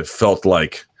you know, it felt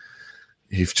like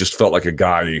he just felt like a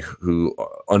guy who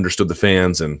understood the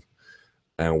fans and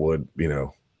would, you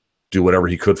know, do whatever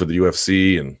he could for the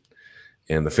UFC,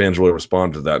 and the fans really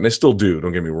responded to that, and they still do.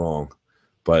 Don't get me wrong,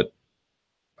 but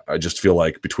I just feel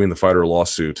like between the fighter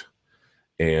lawsuit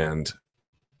and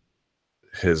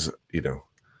his, you know,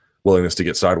 willingness to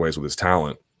get sideways with his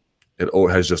talent, it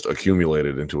has just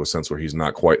accumulated into a sense where he's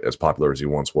not quite as popular as he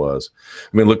once was.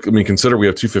 I mean, look, consider we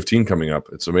have 215 coming up.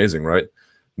 It's amazing, right?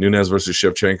 Nunes versus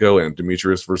Shevchenko and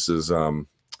Demetrius versus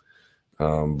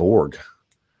Borg.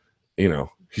 You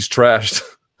know, he's trashed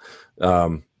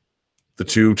the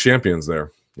two champions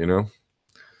there, you know,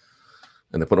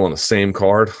 and they put him on the same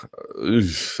card.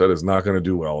 Oof, that is not going to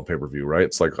do well on pay-per-view, right?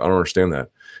 It's like, I don't understand that.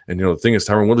 And, you know, the thing is,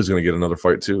 Tyron Woodley's going to get another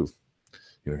fight too.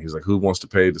 You know, he's like, who wants to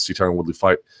pay to see Tyron Woodley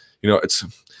fight? You know, it's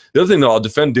the other thing, though, I'll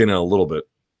defend Dana a little bit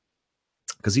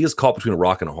because he is caught between a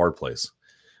rock and a hard place,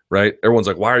 right? Everyone's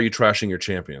like, why are you trashing your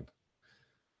champion?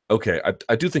 Okay,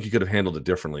 I do think he could have handled it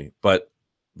differently, but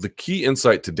the key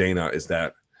insight to Dana is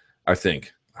that, I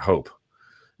hope,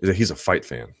 is that he's a fight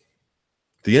fan.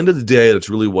 At the end of the day, that's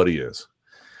really what he is.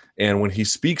 And when he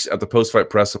speaks at the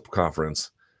post-fight press conference,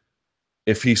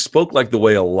 if he spoke like the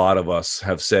way a lot of us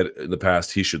have said in the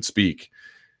past he should speak,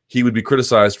 he would be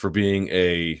criticized for being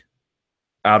a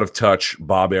out-of-touch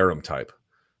Bob Arum type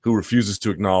who refuses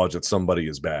to acknowledge that somebody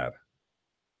is bad.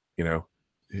 You know,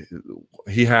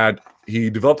 he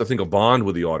developed, I think, a bond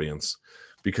with the audience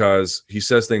because he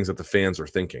says things that the fans are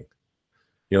thinking.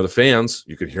 You know, the fans,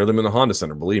 you could hear them in the Honda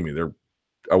Center. Believe me,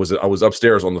 I was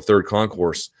upstairs on the third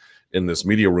concourse in this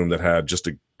media room that had just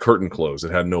a curtain closed.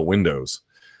 It had no windows,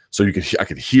 so I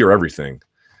could hear everything,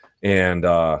 and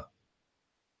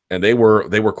they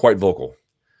were quite vocal.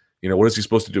 You know, what is he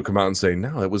supposed to do? Come out and say,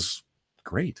 no, it was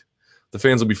great. The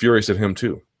fans will be furious at him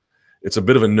too. It's a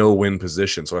bit of a no-win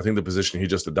position. So I think the position he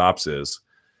just adopts is,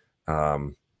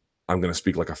 I'm going to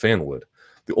speak like a fan would.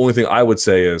 The only thing I would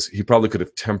say is he probably could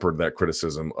have tempered that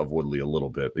criticism of Woodley a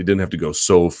little bit. He didn't have to go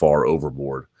so far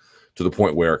overboard to the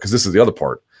point where, because this is the other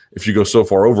part, if you go so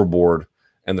far overboard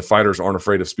and the fighters aren't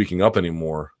afraid of speaking up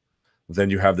anymore, then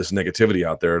you have this negativity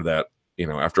out there that, you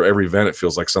know, after every event, it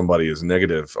feels like somebody is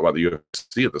negative about the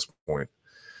UFC at this point.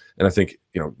 And I think,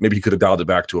 you know, maybe he could have dialed it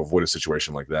back to avoid a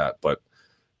situation like that. But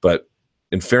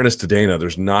in fairness to Dana,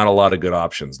 there's not a lot of good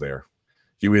options there.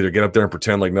 You either get up there and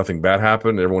pretend like nothing bad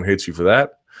happened, and everyone hates you for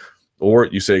that, or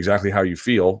you say exactly how you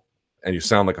feel and you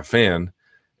sound like a fan,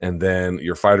 and then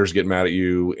your fighters get mad at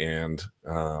you, and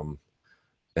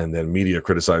then media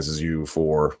criticizes you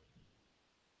for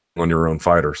on your own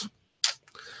fighters.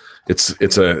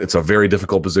 It's a very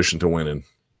difficult position to win in.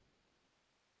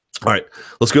 All right,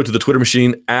 let's go to the Twitter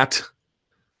machine at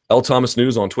L Thomas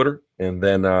News on Twitter, and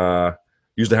then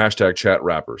use the hashtag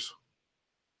 #ChatRappers.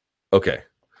 Okay.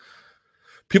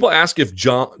 People ask if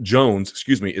Jon Jones,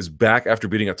 is back after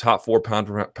beating a top 4 pound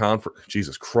for pound.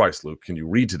 Jesus Christ, Luke, can you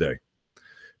read today?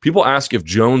 People ask if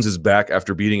Jones is back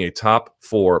after beating a top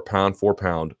 4 pound for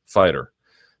pound fighter.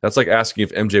 That's like asking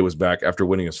if MJ was back after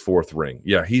winning his 4th ring.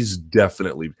 Yeah, he's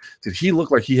definitely. Did he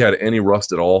look like he had any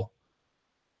rust at all?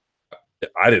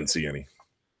 I didn't see any.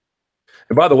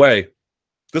 And by the way,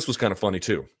 this was kind of funny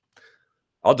too.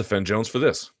 I'll defend Jones for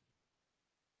this.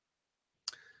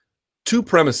 2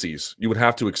 premises you would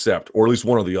have to accept, or at least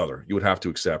one or the other, you would have to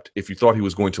accept if you thought he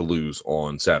was going to lose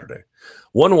on Saturday.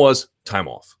 One was time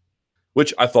off,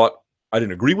 which I thought I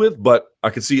didn't agree with, but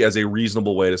I could see as a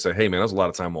reasonable way to say, hey, man, that's a lot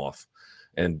of time off.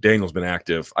 And Daniel's been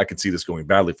active. I could see this going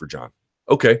badly for Jon.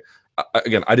 Okay,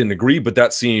 Again, I didn't agree, but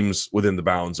that seems within the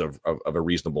bounds of a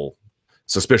reasonable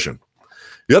suspicion.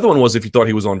 The other one was if you thought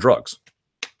he was on drugs,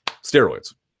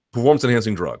 steroids,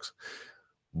 performance-enhancing drugs.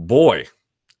 Boy,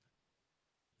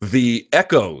 the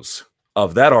echoes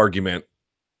of that argument,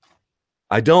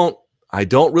 I don't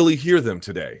really hear them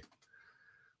today.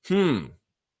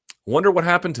 Wonder what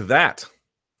happened to that.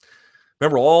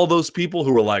 Remember all those people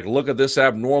who were like, look at this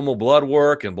abnormal blood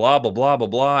work and blah, blah, blah, blah,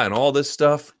 blah, and all this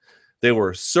stuff? They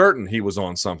were certain he was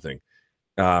on something.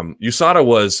 USADA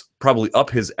was probably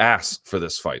up his ass for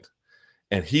this fight,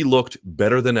 and he looked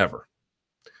better than ever.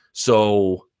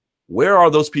 So where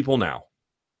are those people now?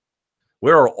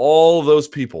 Where are all those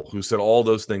people who said all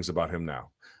those things about him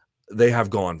now? They have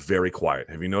gone very quiet.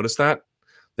 Have you noticed that?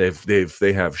 They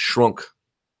have shrunk.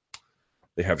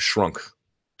 They have shrunk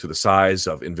to the size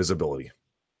of invisibility.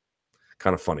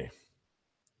 Kind of funny.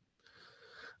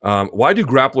 Why do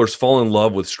grapplers fall in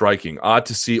love with striking? Odd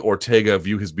to see Ortega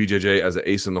view his BJJ as an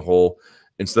ace in the hole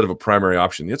instead of a primary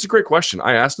option. That's a great question.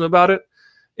 I asked him about it,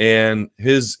 and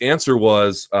his answer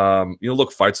was,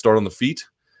 look, fights start on the feet,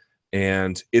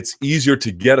 and it's easier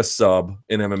to get a sub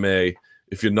in MMA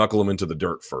if you knuckle them into the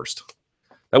dirt first.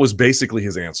 That was basically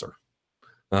his answer.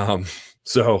 I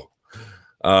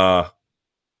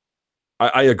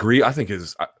agree. I think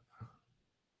his...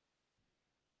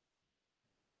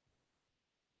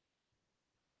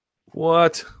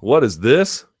 What? What is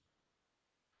this?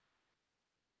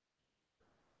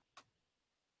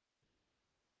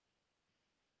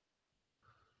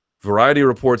 Variety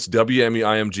reports WME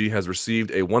IMG has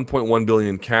received a $1.1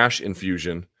 billion cash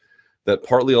infusion that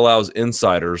partly allows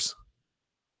insiders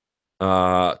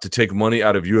to take money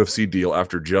out of UFC deal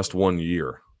after just 1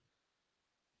 year.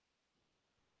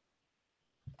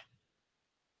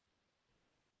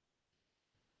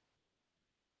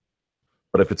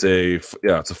 But if it's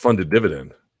it's a funded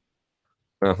dividend.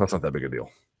 That's not that big a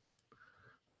deal.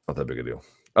 Not that big a deal.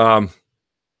 Where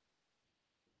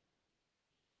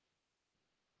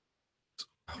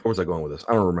was I going with this?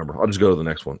 I don't remember. I'll just go to the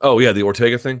next one. Oh, yeah, the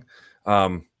Ortega thing.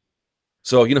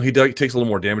 So, he takes a little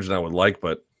more damage than I would like,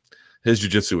 but his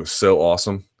jiu-jitsu is so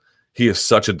awesome. He is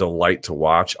such a delight to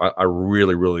watch. I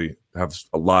really, really have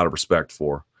a lot of respect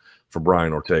for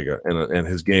Brian Ortega, and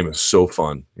his game is so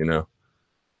fun,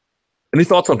 Any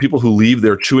thoughts on people who leave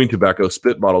their chewing tobacco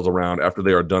spit bottles around after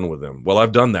they are done with them? Well,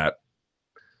 I've done that.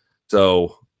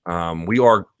 So we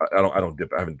are. I don't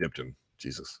dip. I haven't dipped in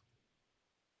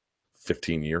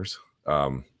 15 years.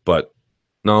 But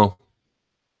no.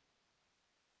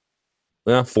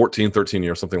 Yeah, 14, 13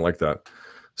 years, something like that.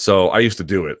 So I used to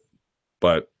do it,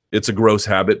 but it's a gross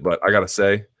habit. But I gotta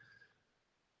say,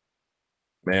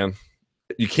 man,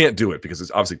 you can't do it because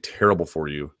it's obviously terrible for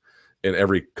you in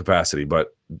every capacity.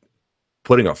 But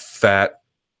putting a fat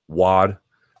wad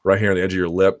right here on the edge of your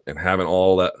lip and having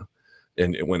all that,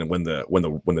 and when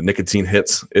the nicotine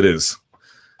hits,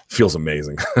 feels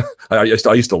amazing. I used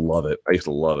to love it. I used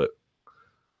to love it.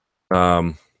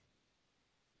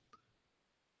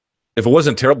 If it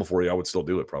wasn't terrible for you, I would still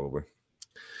do it probably.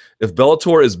 If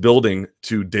Bellator is building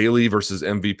to Daly versus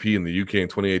MVP in the UK in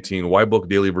 2018, why book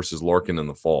Daly versus Larkin in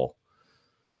the fall?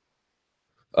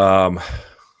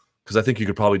 Because I think you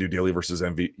could probably do Daly versus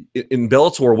MVP. In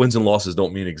Bellator, wins and losses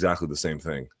don't mean exactly the same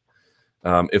thing.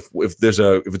 If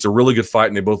it's a really good fight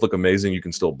and they both look amazing, you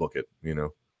can still book it,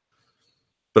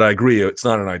 But I agree, it's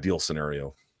not an ideal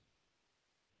scenario.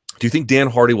 Do you think Dan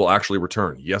Hardy will actually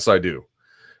return? Yes, I do.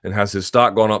 And has his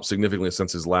stock gone up significantly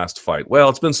since his last fight? Well,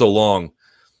 it's been so long.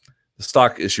 The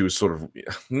stock issue is sort of,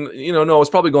 no,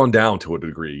 it's probably gone down to a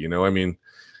degree. I mean,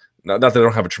 not that I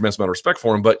don't have a tremendous amount of respect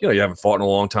for him, but, you haven't fought in a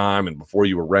long time, and before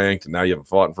you were ranked, and now you haven't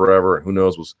fought in forever, and who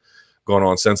knows what's going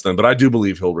on since then. But I do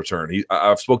believe he'll return.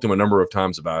 I've spoken to him a number of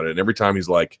times about it, and every time he's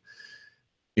like,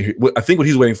 I think what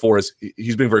he's waiting for is,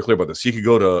 he's been very clear about this. He could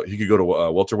go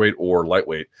to welterweight or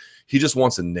lightweight. He just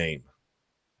wants a name.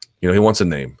 He wants a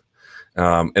name.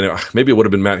 And maybe it would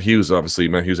have been Matt Hughes. Obviously,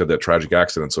 Matt Hughes had that tragic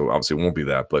accident, so obviously it won't be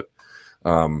that. But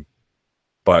I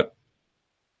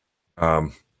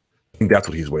think that's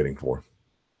what he's waiting for.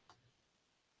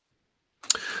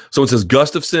 So it says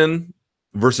Gustafsson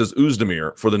versus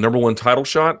Oezdemir for the #1 title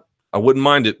shot. I wouldn't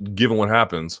mind it given what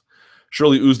happens.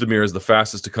 Surely Oezdemir is the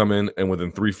fastest to come in and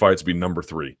within 3 fights be number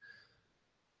 3.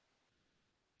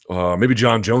 Maybe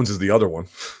Jon Jones is the other one.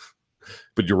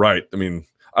 But you're right. I mean,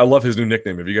 I love his new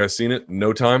nickname. Have you guys seen it?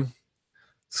 No Time.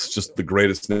 It's just the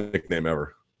greatest nickname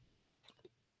ever.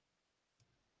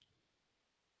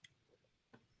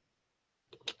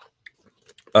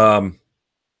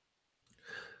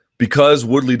 Because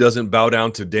Woodley doesn't bow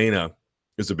down to Dana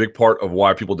is a big part of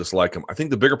why people dislike him. I think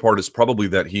the bigger part is probably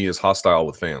that he is hostile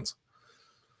with fans.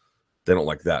 They don't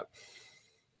like that.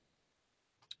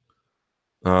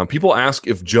 People ask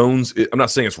if Jones, I'm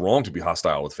not saying it's wrong to be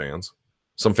hostile with fans.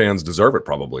 Some fans deserve it,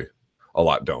 probably. A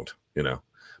lot don't, you know.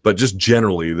 But just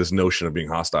generally, this notion of being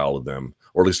hostile with them,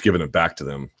 or at least giving it back to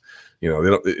them, you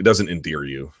know, it doesn't endear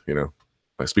you, you know.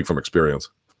 I speak from experience.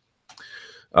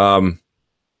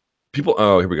 People,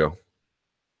 oh, here we go.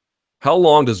 How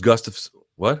long does Gustafsson,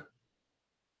 what?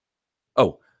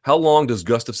 Oh, how long does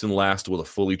Gustafsson last with a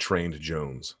fully trained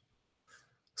Jones?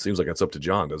 Seems like that's up to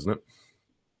John, doesn't it?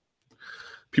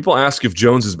 People ask if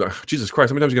Jones is, Jesus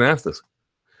Christ, how many times are you going to ask this?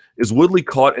 Is Woodley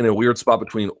caught in a weird spot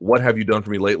between what have you done for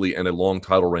me lately and a long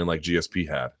title reign like GSP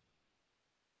had?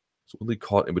 Is Woodley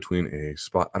caught in between a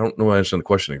spot? I don't know. I understand the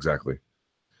question exactly.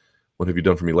 What have you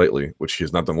done for me lately? Which he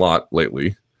has not done a lot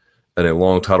lately. And a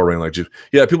long title reign like GSP.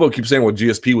 Yeah, people keep saying, well,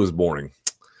 GSP was boring.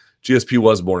 GSP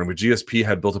was boring, but GSP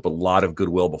had built up a lot of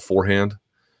goodwill beforehand.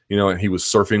 You know, and he was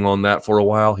surfing on that for a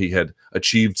while. He had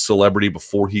achieved celebrity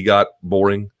before he got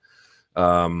boring.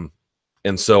 And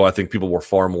so I think people were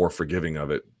far more forgiving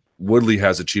of it. Woodley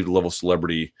has achieved a level of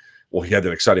celebrity. Well, he had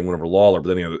that exciting win over Lawler, but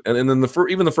then he had, and then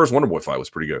even the first Wonder Boy fight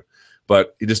was pretty good,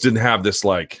 but he just didn't have this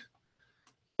like,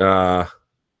 how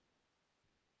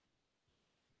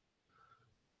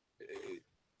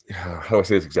do I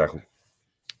say this exactly?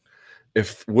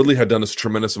 If Woodley had done this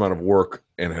tremendous amount of work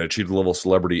and had achieved a level of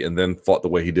celebrity and then fought the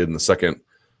way he did in the second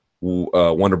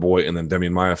Wonder Boy and then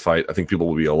Demian Maia fight, I think people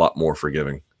will be a lot more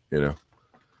forgiving, you know.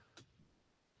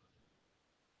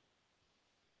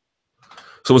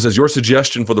 Someone says, your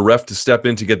suggestion for the ref to step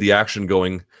in to get the action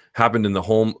going happened in the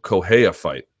home Kohea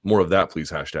fight. More of that,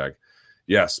 please, hashtag.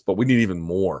 Yes, but we need even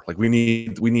more. Like we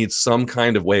need some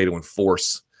kind of way to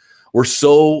enforce. We're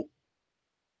so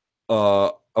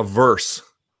averse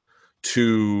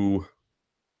to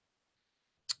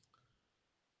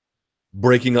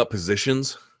breaking up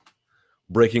positions,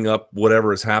 breaking up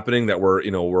whatever is happening that we're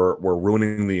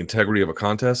ruining the integrity of a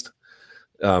contest.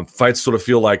 Fights sort of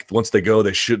feel like once they go,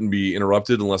 they shouldn't be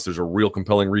interrupted unless there's a real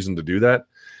compelling reason to do that.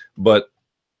 But,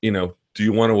 you know, do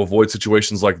you want to avoid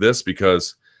situations like this?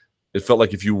 Because it felt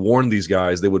like if you warned these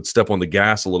guys, they would step on the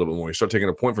gas a little bit more. You start taking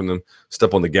a point from them,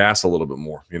 step on the gas a little bit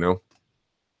more, you know?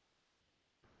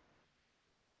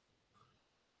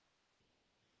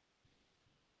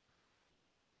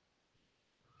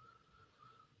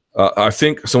 I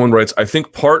think someone writes, I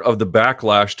think part of the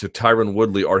backlash to Tyron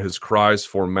Woodley are his cries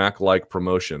for Mac-like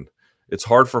promotion. It's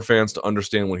hard for fans to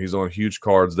understand when he's on huge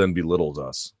cards, then belittles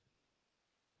us.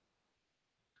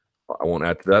 I won't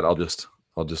add to that. I'll just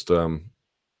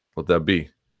let that be.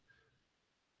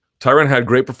 Tyron had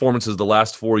great performances the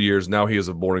last 4 years. Now he is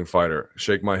a boring fighter.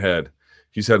 Shake my head.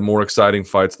 He's had more exciting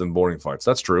fights than boring fights.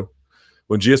 That's true.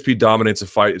 When GSP dominates a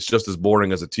fight, it's just as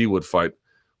boring as a T-Wood fight.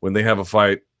 When they have a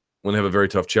fight, when they have a very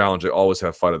tough challenge, they always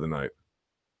have fight of the night.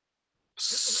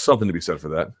 Something to be said for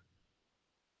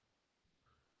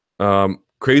that.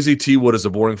 Crazy T-Wood is a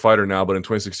boring fighter now, but in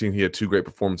 2016 he had 2 great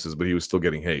performances, but he was still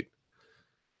getting hate.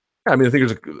 I mean, I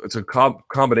think it's a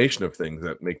combination of things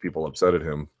that make people upset at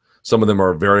him. Some of them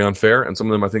are very unfair, and some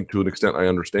of them I think to an extent I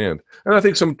understand. And I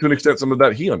think to an extent some of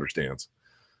that he understands.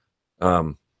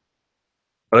 But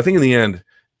I think in the end,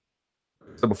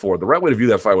 I said before, the right way to view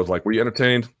that fight was like, were you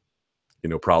entertained? You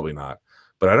know, probably not.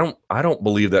 But I don't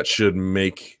believe that should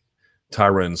make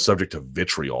Tyron subject to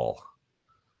vitriol.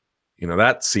 You know,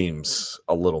 that seems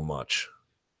a little much.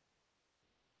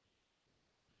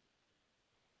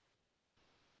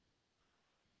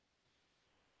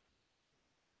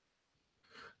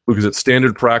 Because it's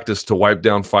standard practice to wipe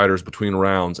down fighters between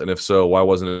rounds, and if so, why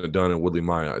wasn't it done in Woodley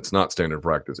Maia? It's not standard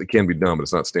practice. It can be done, but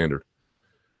it's not standard.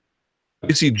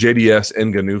 You see JDS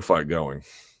and Ngannou fight going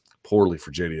poorly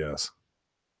for JDS,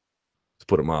 to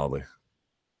put it mildly.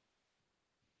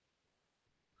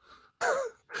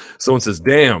 Someone says,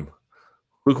 damn,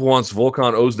 Luke wants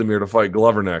Volkan Ozdemir to fight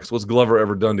Glover next. What's Glover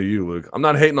ever done to you, Luke? I'm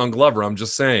not hating on Glover. I'm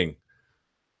just saying,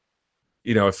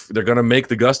 you know, if they're going to make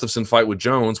the Gustafsson fight with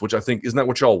Jones, which I think, isn't that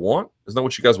what y'all want? Isn't that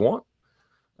what you guys want?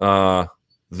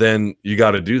 Then you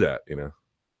got to do that, you know.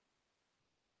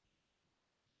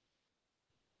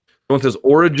 Someone says,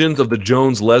 origins of the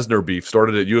Jones-Lesnar beef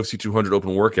started at UFC 200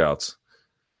 open workouts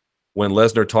when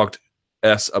Lesnar talked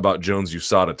about Jones'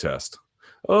 USADA test.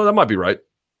 Oh, that might be right.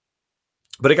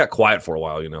 But it got quiet for a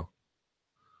while, you know.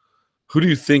 Who do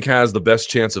you think has the best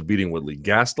chance of beating Woodley?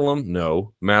 Gastelum?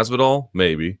 No. Masvidal?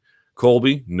 Maybe.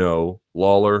 Colby? No.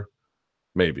 Lawler?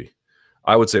 Maybe.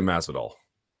 I would say Masvidal.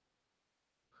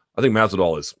 I think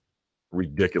Masvidal is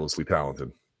ridiculously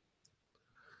talented.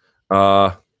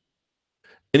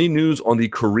 Any news on the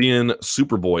Korean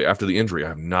Superboy after the injury? I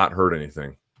have not heard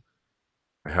anything.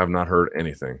 I have not heard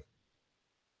anything.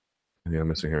 Anything I'm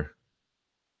missing here?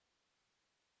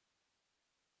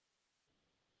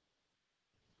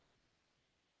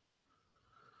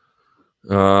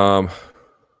 Um,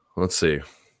 let's see.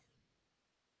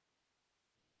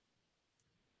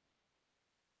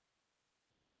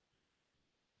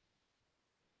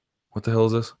 What the hell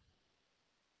is this?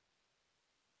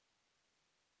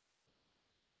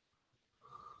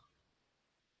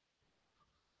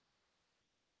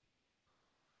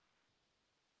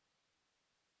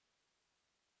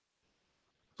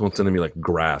 Someone's sending me like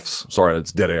graphs. Sorry,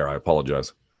 it's dead air. I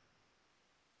apologize.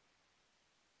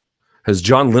 Has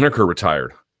John Lineker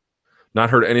retired? Not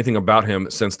heard anything about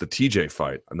him since the TJ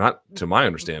fight. Not to my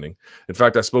understanding. In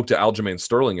fact, I spoke to Aljamain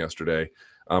Sterling yesterday.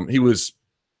 He was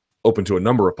open to a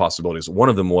number of possibilities. One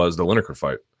of them was the Lineker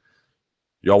fight.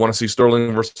 Y'all want to see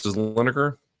Sterling versus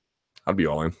Lineker? I'd be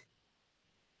all in.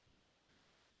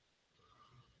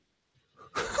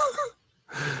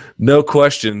 No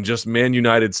question. Just Man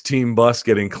United's team bus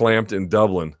getting clamped in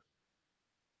Dublin.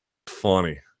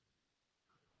 Funny.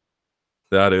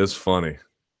 That is funny.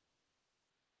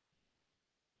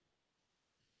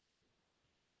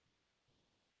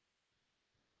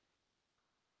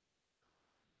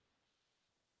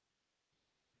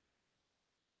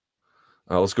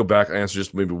 Let's go back and answer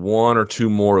just maybe one or two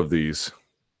more of these.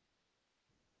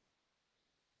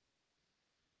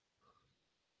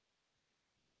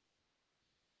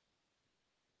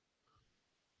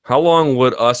 How long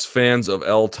would us fans of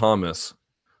L. Thomas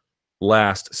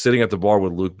last sitting at the bar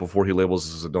with Luke before he labels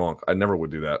us as a donk? I never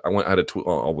would do that. I had a tweet.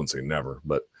 I wouldn't say never,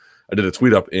 but I did a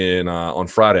tweet up in on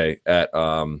Friday at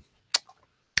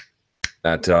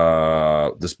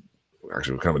this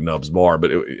actually kind of a Nubs bar,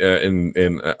 but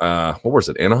in what was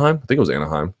it? Anaheim? I think it was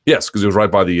Anaheim. Yes, because it was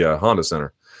right by the Honda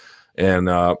Center. And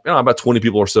about 20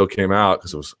 people or so came out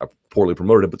because it was poorly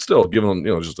promoted, but still giving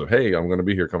them, just a, hey, I'm going to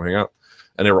be here, come hang out.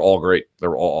 And they were all great. They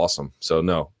were all awesome. So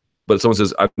no. But someone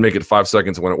says, I'd make it 5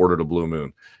 seconds when I ordered a Blue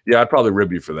Moon. Yeah, I'd probably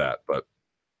rib you for that, but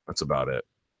that's about it.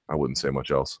 I wouldn't say much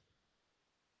else.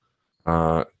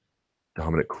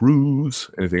 Dominic Cruz.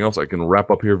 Anything else I can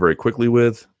wrap up here very quickly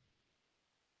with?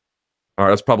 All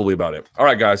right, that's probably about it. All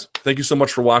right, guys, thank you so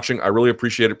much for watching. I really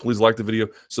appreciate it. Please like the video.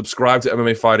 Subscribe to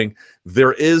MMA Fighting.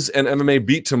 There is an MMA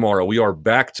beat tomorrow. We are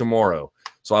back tomorrow.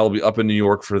 So I will be up in New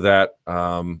York for that.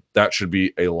 That should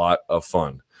be a lot of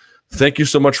fun. Thank you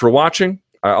so much for watching.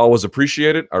 I always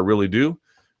appreciate it. I really do.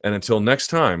 And until next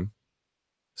time,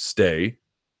 stay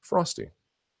frosty.